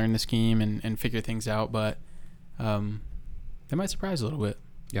they can learn the scheme and figure things out, but they might surprise a little bit.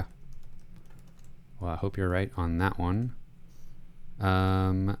 Yeah. Well, I hope you're right on that one.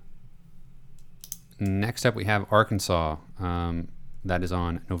 Next up, we have Arkansas. That is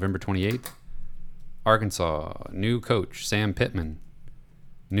on November 28th. Arkansas, new coach, Sam Pittman.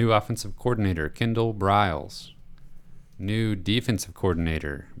 New offensive coordinator, Kendall Briles. New defensive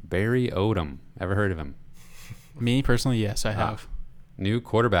coordinator, Barry Odom. Ever heard of him? Me, personally, yes, I have. New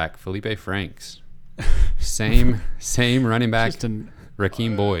quarterback, Felipe Franks. Same running back, Just an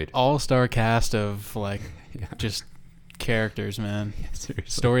Rakeem Boyd. all-star cast of, like, Yeah. just characters, man. Yeah,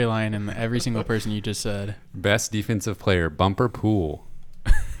 seriously. Storyline in every single person you just said. Best defensive player, Bumper Pool.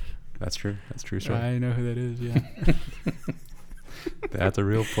 That's true. That's true. Story. I know who that is, yeah. That's a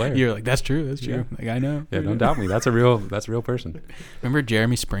real player. You're like, that's true, that's true. Yeah. Like, I know. Yeah, don't doubt me. That's a real person. Remember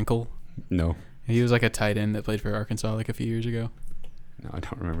Jeremy Sprinkle? No. He was like a tight end that played for Arkansas like a few years ago. No, I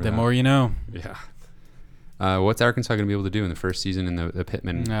don't remember The that. more you know. Yeah. What's Arkansas going to be able to do in the first season in the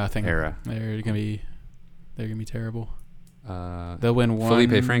Pittman Nothing. era? They're gonna be terrible. They'll They'll win one.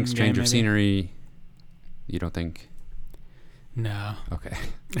 Felipe Franks, game, change of maybe. scenery. You don't think? No. Okay.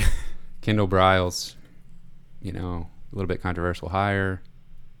 Kendall Briles, a little bit controversial hire.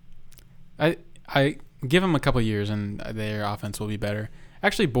 I give them a couple years and their offense will be better.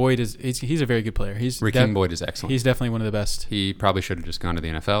 Actually, Boyd he's a very good player. Rakeem Boyd is excellent. He's definitely one of the best. He probably should have just gone to the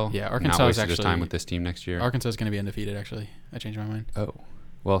NFL. Yeah, Not Arkansas is wasted his time actually with this team next year. Arkansas is going to be undefeated. Actually, I changed my mind. Oh,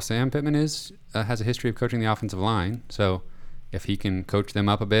 well, Sam Pittman has a history of coaching the offensive line. So if he can coach them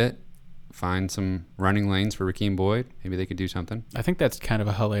up a bit, find some running lanes for Rakeem Boyd, maybe they could do something. I think that's kind of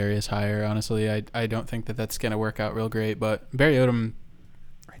a hilarious hire. Honestly, I don't think that's going to work out real great. But Barry Odom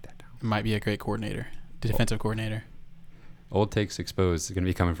Write that down. might be a great coordinator, defensive coordinator. Old Takes Exposed is going to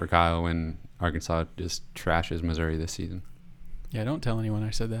be coming for Kyle when Arkansas just trashes Missouri this season. Yeah, don't tell anyone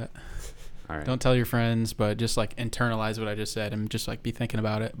I said that. All right. Don't tell your friends, but just like internalize what I just said and just like be thinking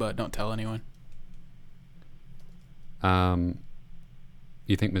about it, but don't tell anyone.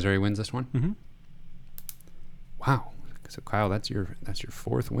 You think Missouri wins this one? Mm-hmm. Wow. So Kyle, that's your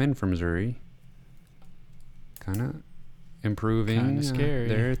fourth win for Missouri. Kind of improving. Kinda scary.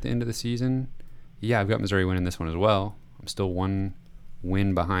 There at the end of the season. Yeah, I've got Missouri winning this one as well. I'm still one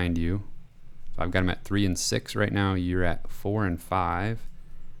win behind you. So I've got them at 3-6 right now. You're at 4-5.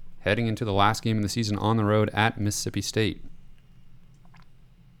 Heading into the last game of the season on the road at Mississippi State.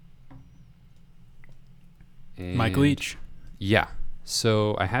 Mike And- Leach. Yeah.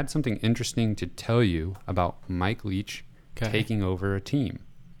 So I had something interesting to tell you about Mike Leach Okay. taking over a team.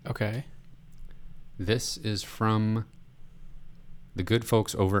 Okay. This is from the good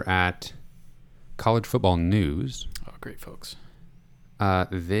folks over at College Football News. Oh, great folks.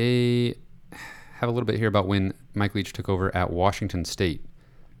 They have a little bit here about when Mike Leach took over at Washington State.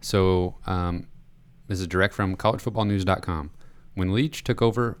 So this is direct from collegefootballnews.com. When Leach took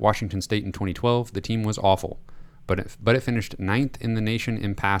over Washington State in 2012, the team was awful, but it finished 9th in the nation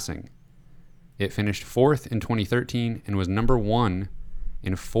in passing. It finished 4th in 2013 and was number 1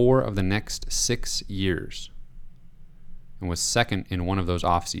 in 4 of the next 6 years, and was 2nd in one of those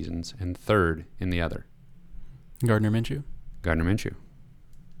off seasons and 3rd in the other. Gardner Minshew. Gardner Minshew.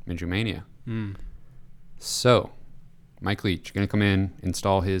 Minshew Mania. Mm. So, Mike Leach going to come in,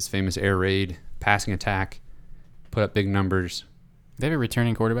 install his famous air raid, passing attack, put up big numbers. They have a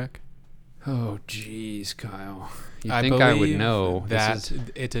returning quarterback. Oh, jeez, Kyle. You I think I would believe know that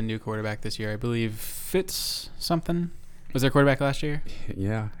it's a new quarterback this year. I believe Fitz something was their quarterback last year.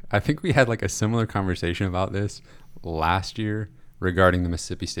 Yeah. I think we had like a similar conversation about this last year regarding the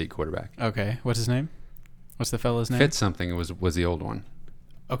Mississippi State quarterback. Okay, what's his name? What's the fella's name? Fitz something was the old one.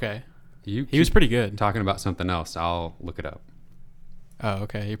 Okay, You he was keep pretty good. talking about something else. I'll look it up. Oh,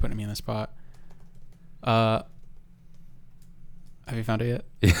 okay. You're putting me in the spot. Have you found it yet?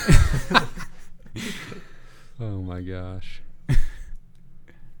 Oh my gosh.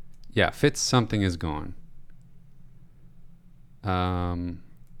 Yeah, Fitz something is gone.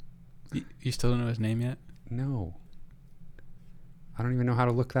 You still don't know his name yet? No. I don't even know how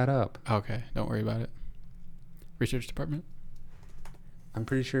to look that up. Okay, don't worry about it. Research department. I'm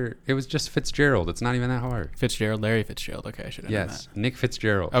pretty sure it was just Fitzgerald. It's not even that hard. Larry Fitzgerald. Okay, I should have known Yes, Nick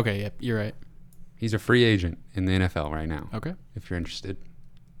Fitzgerald. that. Okay, yep, you're right. He's a free agent in the NFL right now. Okay. If you're interested.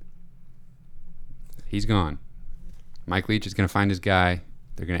 He's gone. Mike Leach is going to find his guy.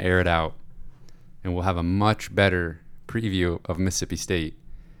 They're going to air it out. And we'll have a much better preview of Mississippi State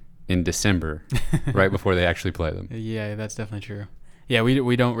in December, right before they actually play them. Yeah, that's definitely true. Yeah,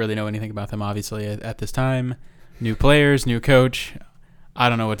 we don't really know anything about them, obviously, at this time. New players, new coach. I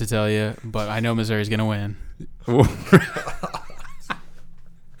don't know what to tell you, but I know Missouri's going to win.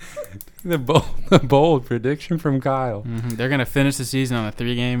 The bold prediction from Kyle. Mm-hmm. They're going to finish the season on a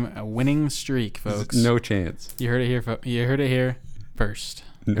 3-game winning streak, folks. No chance. You heard it here. You heard it here. first.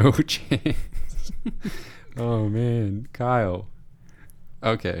 No chance. Oh, man. Kyle.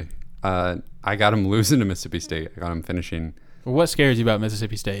 Okay. I got him losing to Mississippi State. I got him finishing. Well, what scares you about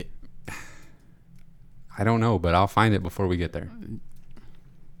Mississippi State? I don't know, but I'll find it before we get there.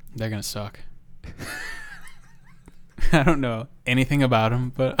 They're going to suck. I don't know anything about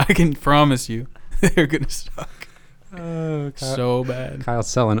them, but I can promise you they're going to suck. Oh, So bad. Kyle's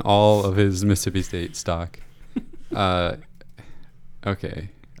selling all of his Mississippi State stock. Okay.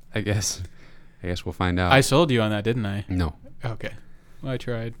 I guess we'll find out. I sold you on that, didn't I? No. Okay. Well, I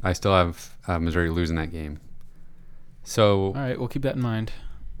tried. I still have Missouri losing that game. So, All right, we'll keep that in mind.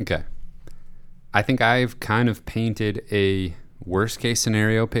 okay. I think I've kind of painted a worst case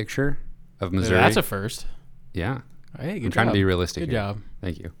scenario picture of Missouri. That's a first. Yeah. Hey, good I'm job. trying to be realistic Good here. job.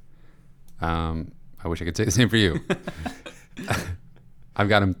 Thank you. I wish I could say the same for you. I've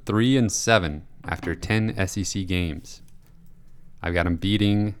got them 3-7 after 10 SEC games. I've got them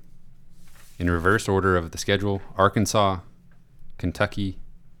beating, in reverse order of the schedule, Arkansas, Kentucky,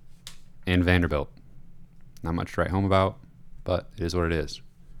 and Vanderbilt. Not much to write home about, but it is what it is.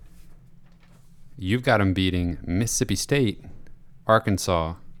 You've got them beating Mississippi State,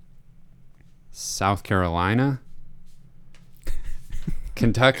 Arkansas, South Carolina,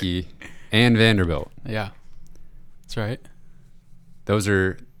 Kentucky, and Vanderbilt. Yeah. That's right. Those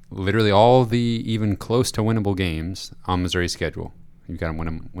are literally all the even close to winnable games on Missouri's schedule. You've got them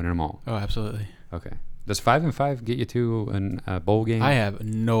winning them all. Oh, absolutely. Okay. Does 5-5 get you to a bowl game? I have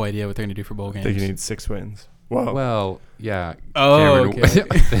no idea what they're going to do for bowl I games. think you need 6 wins. Whoa. Well, yeah. Oh, Cameron,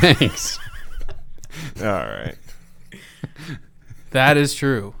 okay. Thanks. All right. That is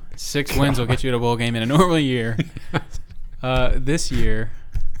true. 6 wins will get you to a bowl game in a normal year. This year,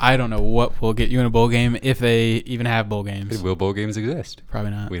 I don't know what will get you in a bowl game if they even have bowl games. Will bowl games exist?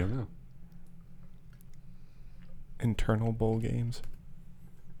 Probably not. We don't know. Internal bowl games,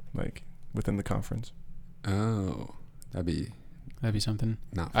 like within the conference. Oh, that'd be something.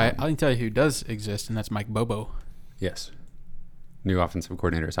 not I fun. can tell you who does exist, and that's Mike Bobo. Yes. New offensive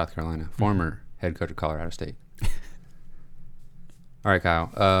coordinator at South Carolina. Former head coach of Colorado State. All right,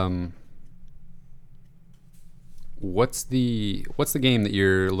 Kyle. What's the game that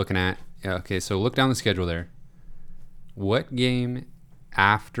you're looking at? Yeah, okay, so look down the schedule there. What game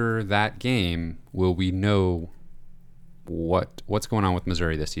after that game will we know what's going on with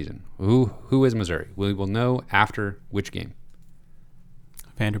Missouri this season? Who is Missouri? We will know after which game?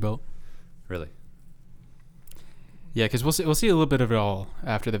 Vanderbilt. Really? Yeah, because we'll see a little bit of it all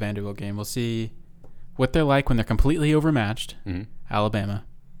after the Vanderbilt game. We'll see what they're like when they're completely overmatched, Alabama.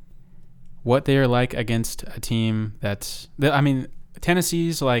 What they're like against a team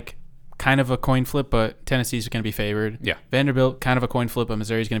Tennessee's like kind of a coin flip, but Tennessee's going to be favored. Yeah. Vanderbilt, kind of a coin flip, but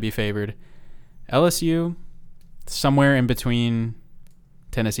Missouri's going to be favored. LSU, somewhere in between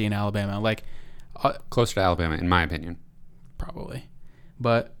Tennessee and Alabama. Like Closer to Alabama, in my opinion. probably.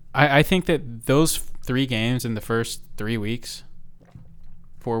 But I think that those 3 games in the first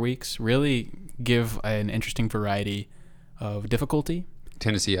 4 weeks really give an interesting variety of difficulty.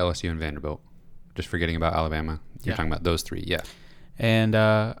 Tennessee, LSU, and Vanderbilt. Just forgetting about Alabama. You're talking about those 3, yeah. And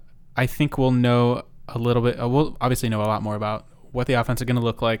I think we'll know a little bit. We'll obviously know a lot more about what the offense is going to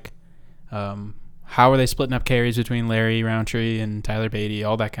look like. How are they splitting up carries between Larry Roundtree and Tyler Beatty,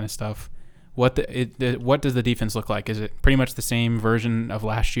 all that kind of stuff. What does the defense look like? Is it pretty much the same version of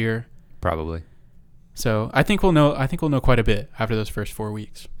last year? Probably. So I think we'll know quite a bit after those first 4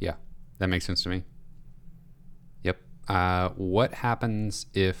 weeks. Yeah, that makes sense to me. Yep. What happens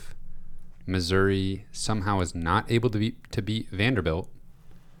if Missouri somehow is not able to beat Vanderbilt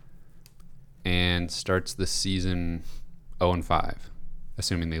and starts the season 0-5,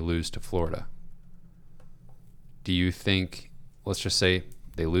 assuming they lose to Florida? Do you think, let's just say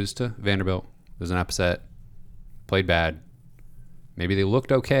they lose to Vanderbilt, there's an upset, played bad, maybe they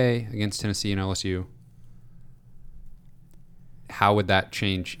looked okay against Tennessee and LSU. How would that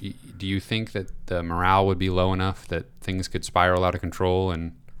change? Do you think that the morale would be low enough that things could spiral out of control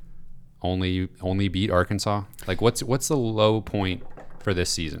and only beat Arkansas? Like, what's the low point for this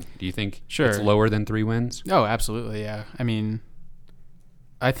season? Do you think it's lower than 3 wins? Oh, absolutely, yeah. I mean,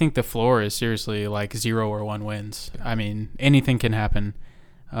 I think the floor is seriously like 0 or 1 wins. I mean, anything can happen.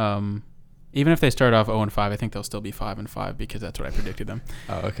 Even if they start off 0-5, I think they'll still be 5-5 because that's what I predicted them.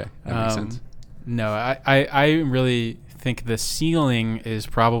 Oh, okay. That makes sense. No, I really think the ceiling is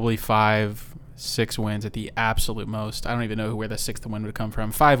probably 5-6 wins at the absolute most. I don't even know where the 6th win would come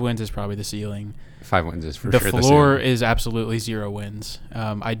from. 5 wins is probably the ceiling. 5 wins is for the sure floor the floor is absolutely 0 wins.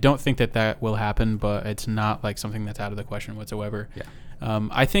 I don't think that will happen, but it's not like something that's out of the question whatsoever. Yeah.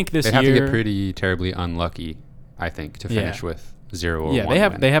 I think this year they'd have to get pretty terribly unlucky, I think, to finish with 0 or Yeah,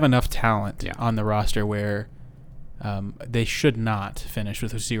 1 win. they have enough talent Yeah. on the roster where they should not finish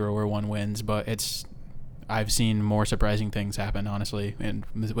with 0 or 1 wins, but I've seen more surprising things happen, honestly,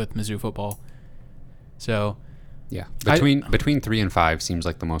 with Mizzou football. So Yeah, between 3 and 5 seems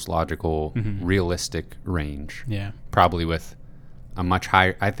like the most logical, Mhm. realistic range. yeah. Probably with a much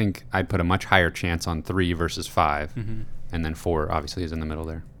higher. I think I'd put a much higher chance on 3 versus 5, Mhm. and then 4 obviously is in the middle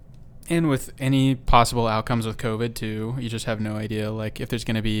there. And with any possible outcomes with COVID too, you just have no idea. Like if there's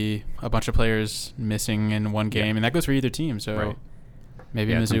going to be a bunch of players missing in one game, and that goes for either team. So Right.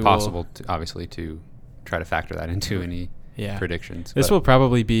 maybe Yeah, Mizzou it's impossible obviously to try to factor that into any predictions. This but- will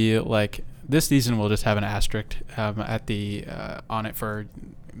probably be like this season. Will just have an asterisk at the on it for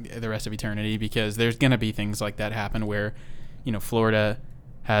the rest of eternity, because there's going to be things like that happen where, Florida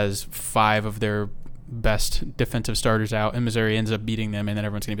has 5 of their best defensive starters out, and Missouri ends up beating them, and then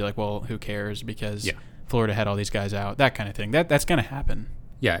everyone's going to be like, well, who cares, because Florida had all these guys out, that kind of thing. That's going to happen.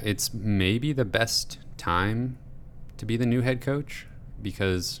 Yeah, it's maybe the best time to be the new head coach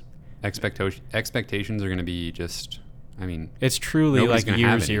because expectations are going to be just, it's truly nobody's like gonna year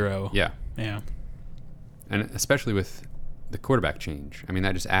have any. 0. Yeah. Yeah. And especially with the quarterback change.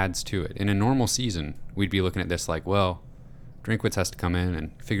 That just adds to it. In a normal season, we'd be looking at this like, well, Drinkwitz has to come in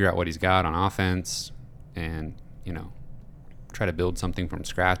and figure out what he's got on offense and, try to build something from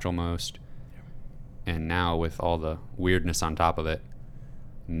scratch almost. And now with all the weirdness on top of it,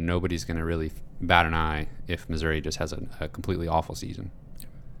 nobody's going to really bat an eye if Missouri just has a completely awful season.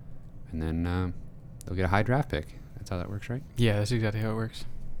 And then they'll get a high draft pick. That's how that works, right? Yeah, that's exactly how it works.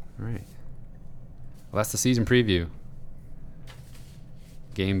 All right. Well, that's the season preview.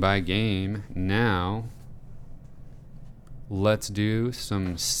 Game by game. Now, let's do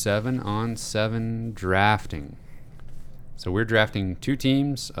some 7-on-7 drafting. So we're drafting 2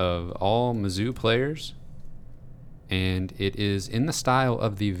 teams of all Mizzou players, and it is in the style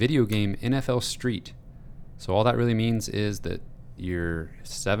of the video game NFL Street. So all that really means is that your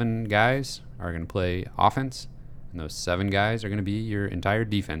 7 guys are going to play offense, and those 7 guys are going to be your entire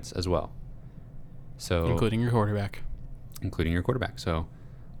defense as well. So Including your quarterback. So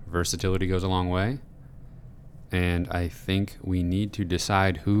versatility goes a long way. And I think we need to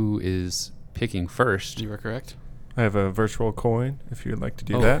decide who is picking first. You are correct. I have a virtual coin if you'd like to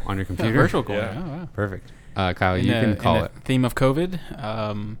do that. On your computer? Virtual coin. Yeah. Oh, wow. Perfect. Kyle, you can call in it. the theme of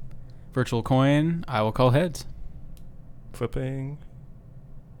COVID, virtual coin, I will call heads. Flipping.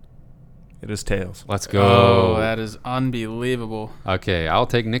 It is tails. Let's go. Oh, that is unbelievable. Okay, I'll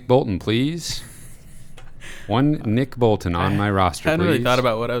take Nick Bolton, please. One Nick Bolton on my roster, I hadn't please. really thought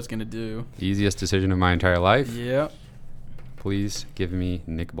about what I was going to do. Easiest decision of my entire life. Yep. Please give me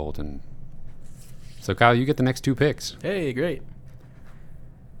Nick Bolton. So, Kyle, you get the next 2 picks. Hey, great.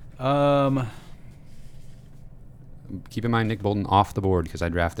 Keep in mind Nick Bolton off the board because I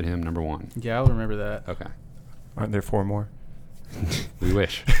drafted him number 1. Yeah, I'll remember that. Okay. Aren't there 4 more? We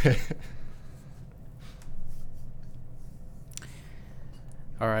wish.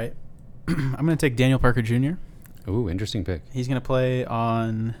 All right. I'm going to take Daniel Parker Jr. Ooh, interesting pick. He's going to play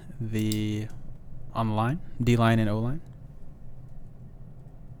on the line, D-line and O-line.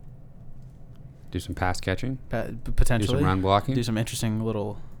 Do some pass catching. Potentially. Do some run blocking. Do some interesting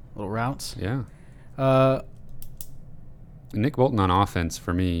little routes. Yeah. Uh, Nick Bolton on offense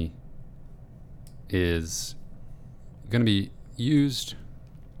for me is going to be used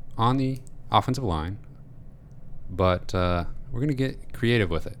on the offensive line, but we're going to get creative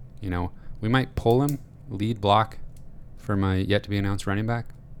with it. We might pull him, lead block for my yet-to-be-announced running back.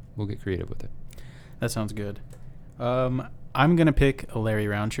 We'll get creative with it. That sounds good. I'm going to pick Larry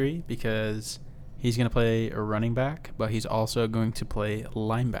Roundtree because he's going to play a running back, but he's also going to play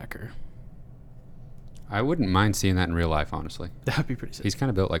linebacker. I wouldn't mind seeing that in real life, honestly. That would be pretty sick. He's kind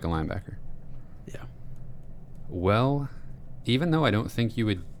of built like a linebacker. Yeah. Well, even though I don't think you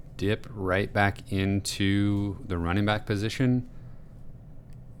would dip right back into the running back position,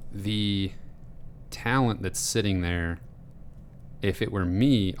 the talent that's sitting there, if it were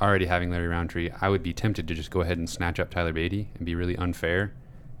me already having Larry Roundtree, I would be tempted to just go ahead and snatch up Tyler Beatty and be really unfair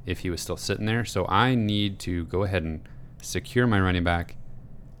if he was still sitting there. So I need to go ahead and secure my running back,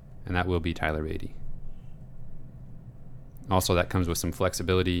 and that will be Tyler Beatty. Also, that comes with some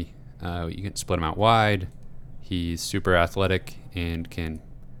flexibility. You can split him out wide. He's super athletic and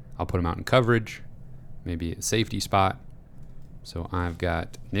I'll put him out in coverage, maybe a safety spot. So I've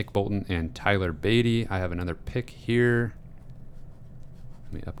got Nick Bolton and Tyler Beatty. I have another pick here.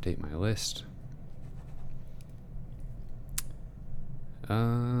 Let me update my list.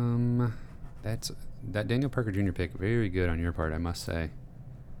 That's that Daniel Parker Jr. pick. Very good on your part, I must say.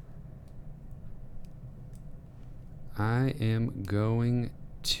 I am going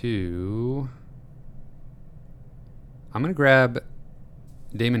to... I'm going to grab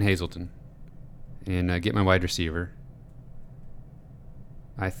Damon Hazelton and get my wide receiver.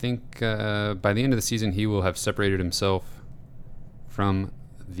 I think by the end of the season, he will have separated himself from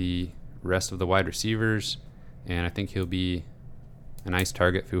the rest of the wide receivers, and I think he'll be a nice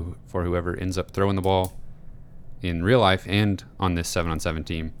target for whoever ends up throwing the ball in real life and on this 7-on-7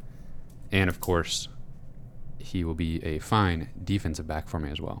 team. And, of course, he will be a fine defensive back for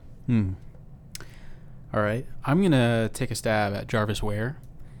me as well. All right. I'm going to take a stab at Jarvis Ware.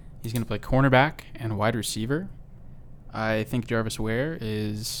 He's going to play cornerback and wide receiver. I think Jarvis Ware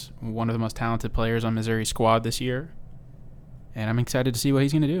is one of the most talented players on Missouri's squad this year, and I'm excited to see what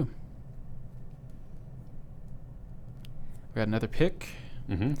he's going to do. We got another pick,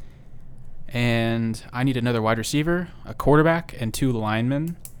 and I need another wide receiver, a quarterback, and 2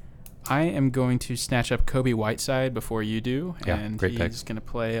 linemen. I am going to snatch up Kobe Whiteside before you do, and great pick. He's going to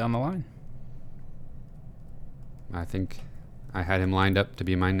play on the line. I think I had him lined up to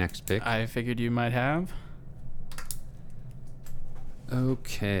be my next pick. I figured you might have.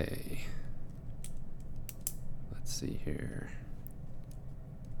 Okay. Let's see here.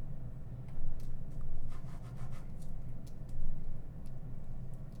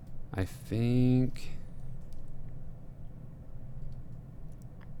 I think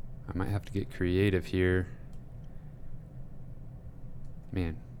I might have to get creative here.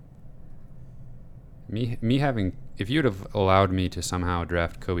 Man. Me having... If you would have allowed me to somehow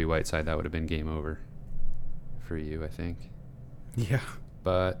draft Kobe Whiteside, that would have been game over for you, I think. Yeah.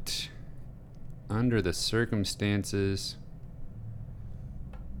 But under the circumstances,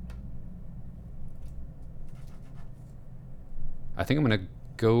 I think I'm going to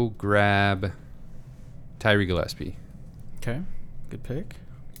go grab Tyree Gillespie. Okay. Good pick.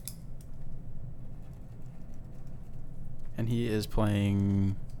 And he is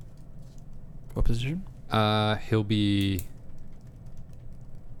playing what position? He'll be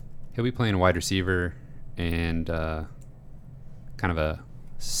playing wide receiver and kind of a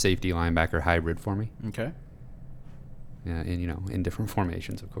safety linebacker hybrid for me. Okay. And in different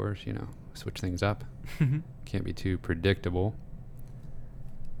formations, of course. Switch things up. Can't be too predictable.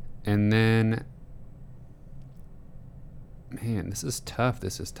 And then, man, this is tough.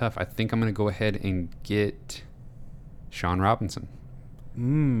 I think I'm going to go ahead and get Sean Robinson.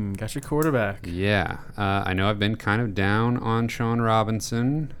 Got your quarterback. Yeah. I know I've been kind of down on Sean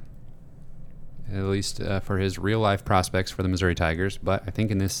Robinson, at least for his real-life prospects for the Missouri Tigers. But I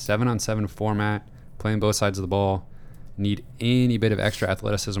think in this 7-on-7 format, playing both sides of the ball, need any bit of extra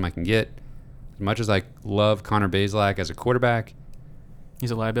athleticism I can get. As much as I love Connor Bazelak as a quarterback,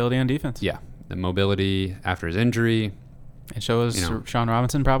 he's a liability on defense. Yeah. The mobility after his injury. It shows Sean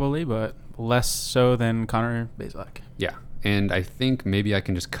Robinson probably, but less so than Connor Bazelak. Yeah. And I think maybe I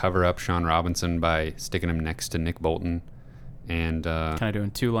can just cover up Sean Robinson by sticking him next to Nick Bolton. And kind of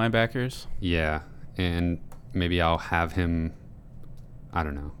doing 2 linebackers. Yeah. And maybe I'll have him, I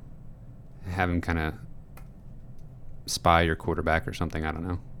don't know, have him kind of spy your quarterback or something. I don't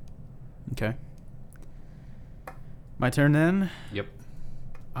know. Okay. My turn then? Yep.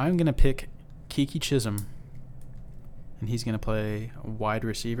 I'm going to pick Kiki Chisholm. And he's going to play wide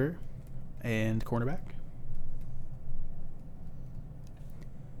receiver and cornerback.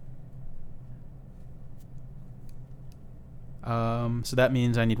 So that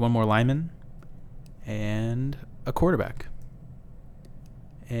means I need 1 more lineman and a quarterback.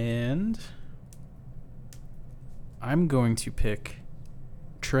 And I'm going to pick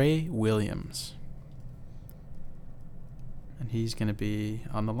Trey Williams. And he's going to be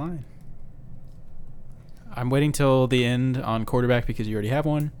on the line. I'm waiting till the end on quarterback because you already have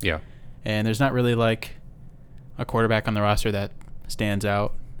one. Yeah. And there's not really like a quarterback on the roster that stands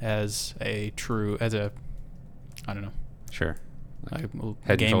out as I don't know. Sure. Like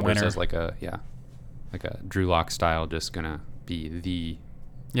Head game and shoulders winner. as like a Drew Lock style, just going to be the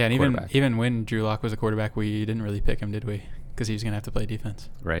Yeah, and quarterback. even when Drew Lock was a quarterback, we didn't really pick him, did we? Because he was going to have to play defense.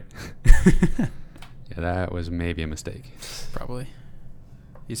 Right. Yeah, that was maybe a mistake. Probably.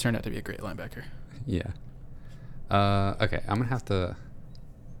 He's turned out to be a great linebacker. Yeah. Okay, I'm going to have to...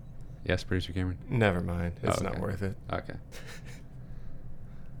 Yes, Producer Cameron? Never mind. It's okay. not worth it. Okay.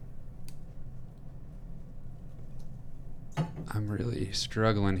 I'm really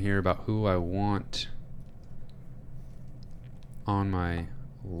struggling here about who I want on my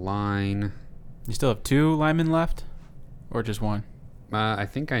line. You still have 2 linemen left? Or just 1? I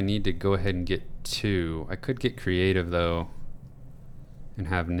think I need to go ahead and get 2. I could get creative, though, and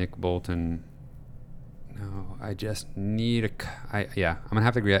have Nick Bolton. No, I just need I'm going to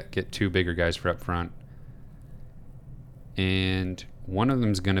have to get 2 bigger guys for up front. and one of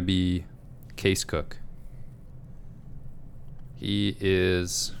them is going to be Case Cook. He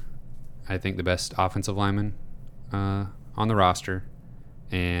is, I think, the best offensive lineman on the roster,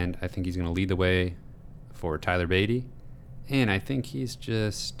 and I think he's going to lead the way for Tyler Beatty. And I think he's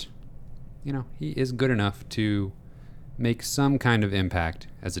just, he is good enough to make some kind of impact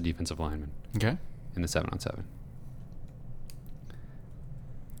as a defensive lineman. Okay. In the 7-on-7.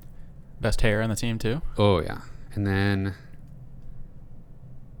 Best hair on the team, too? Oh, yeah. And then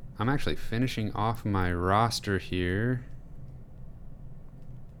I'm actually finishing off my roster here.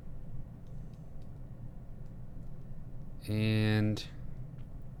 And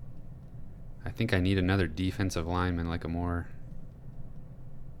I think I need another defensive lineman, like a more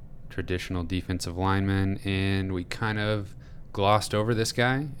traditional defensive lineman. And we kind of glossed over this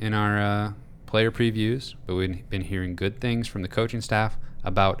guy in our player previews, but we've been hearing good things from the coaching staff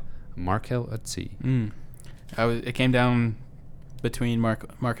about Markel Utsi. It came down between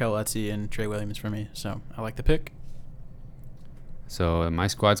Markel Utsi and Trey Williams for me, so I like the pick. So my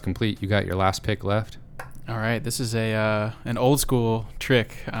squad's complete. You got your last pick left. All right, this is an old school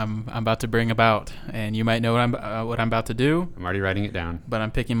trick I'm about to bring about, and you might know what I'm about to do. I'm already writing it down. But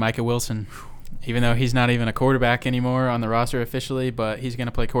I'm picking Micah Wilson, even though he's not even a quarterback anymore on the roster officially. But he's going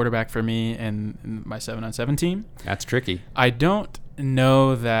to play quarterback for me in my 7-on-7 team. That's tricky. I don't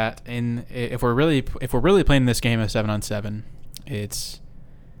know that if we're really playing this game of 7-on-7, it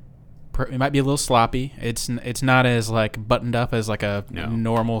might be a little sloppy. It's not as like buttoned up as like a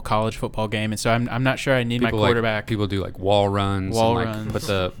normal college football game, and so I'm not sure I need my quarterback. People do like wall runs, put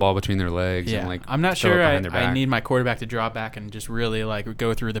the ball between their legs. Yeah, and I'm not sure I need my quarterback to draw back and just really like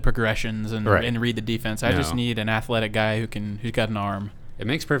go through the progressions and read the defense. I just need an athletic guy who's got an arm. It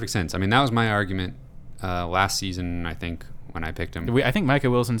makes perfect sense. I mean, that was my argument last season, I think, when I picked him. I think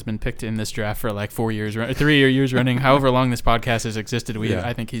Micah Wilson's been picked in this draft for like 3 years running. However long this podcast has existed,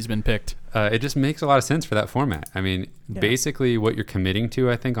 I think he's been picked. It just makes a lot of sense for that format. I mean, basically what you're committing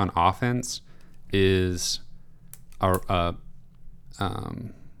to, I think, on offense is what's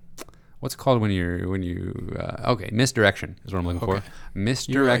it called when you misdirection is what I'm looking for.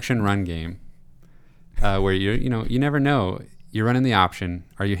 Misdirection run game, where you never know. You're running the option.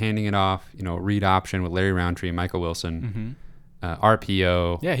 Are you handing it off? Read option with Larry Roundtree and Michael Wilson.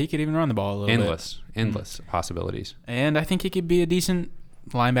 RPO. Yeah, he could even run the ball a little bit. Endless possibilities. And I think he could be a decent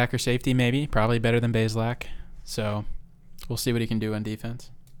linebacker safety, maybe. Probably better than Bazelak. So we'll see what he can do on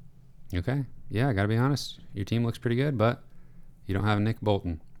defense. Okay. Yeah, I got to be honest. Your team looks pretty good, but you don't have Nick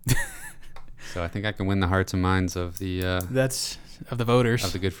Bolton. So I think I can win the hearts and minds of the of the voters,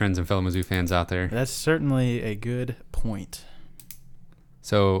 of the good friends and fellow Mizzou fans out there. That's certainly a good point.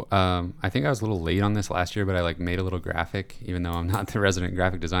 So I think I was a little late on this last year, but I made a little graphic, even though I'm not the resident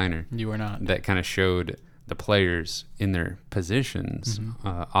graphic designer. You were not. That kind of showed the players in their positions.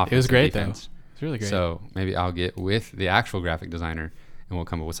 It was great, defense. Though. It's really great. So maybe I'll get with the actual graphic designer, and we'll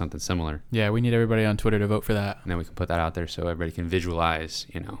come up with something similar. Yeah, we need everybody on Twitter to vote for that. And then we can put that out there so everybody can visualize,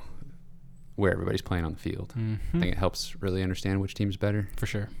 where everybody's playing on the field. I think it helps really understand which team's better. For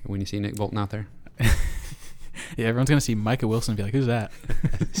sure. When you see Nick Bolton out there. Yeah, everyone's going to see Micah Wilson and be like, who's that?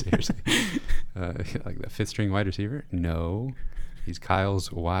 Seriously. Like the fifth string wide receiver? No. He's Kyle's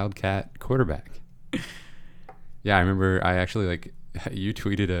Wildcat quarterback. Yeah, I remember I actually you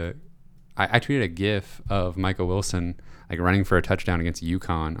tweeted I tweeted a GIF of Michael Wilson running for a touchdown against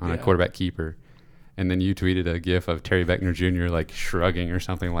UConn on a quarterback keeper. And then you tweeted a GIF of Terry Beckner Jr. Shrugging or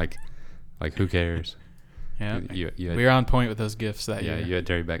something like who cares? Yeah. We were on point with those GIFs that year. Yeah, you had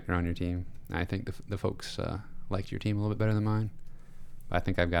Terry Beckner on your team. I think the folks liked your team a little bit better than mine. But I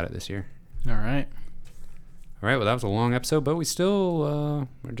think I've got it this year. All right. Well, that was a long episode, but we still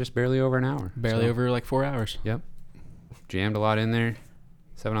we're just barely over an hour. Barely over 4 hours. Yep. Jammed a lot in there.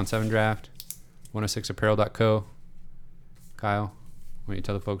 7-on-7 draft. 106apparel.co. Kyle, why don't you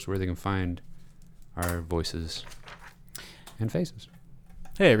tell the folks where they can find our voices and faces?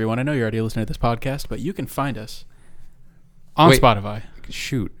 Hey, everyone. I know you're already listening to this podcast, but you can find us on Spotify.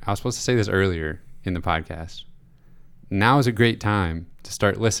 Shoot, I was supposed to say this earlier in the podcast. Now is a great time to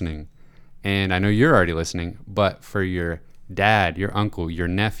start listening. And I know you're already listening, but for your dad, your uncle, your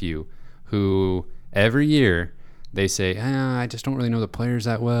nephew, who every year they say, I just don't really know the players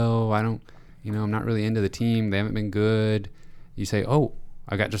that well. I don't, I'm not really into the team. They haven't been good. You say, oh,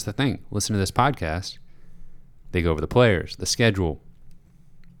 I got just the thing. Listen to this podcast. They go over the players, the schedule.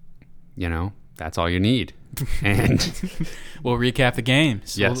 That's all you need. And we'll recap the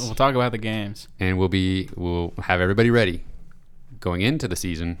games. Yes. We'll talk about the games. And we'll have everybody ready going into the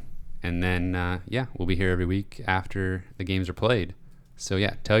season. And then, we'll be here every week after the games are played. So,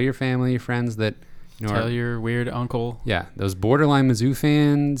 tell your family, your friends that, Tell your weird uncle. Yeah, those borderline Mizzou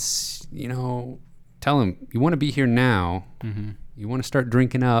fans, tell them you want to be here now. Mm-hmm. You want to start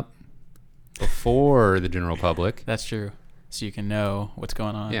drinking up before the general public. That's true. So you can know what's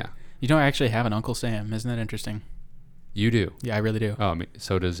going on. Yeah. You don't actually have an Uncle Sam. Isn't that interesting? You do. Yeah, I really do. Oh,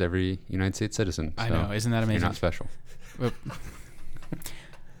 so does every United States citizen. I know. Isn't that amazing? You're not special. I'm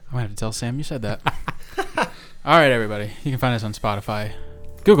going to have to tell Sam you said that. All right, everybody. You can find us on Spotify,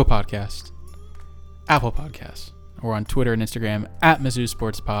 Google Podcast, Apple Podcasts. We're on Twitter and Instagram at Mizzou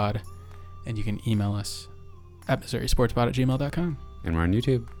Sports Pod. And you can email us at MissouriSportsPod@gmail.com. And we're on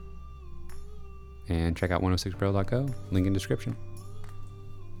YouTube. And check out 106pro.co. Link in description.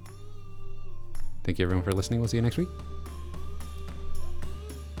 Thank you, everyone, for listening. We'll see you next week.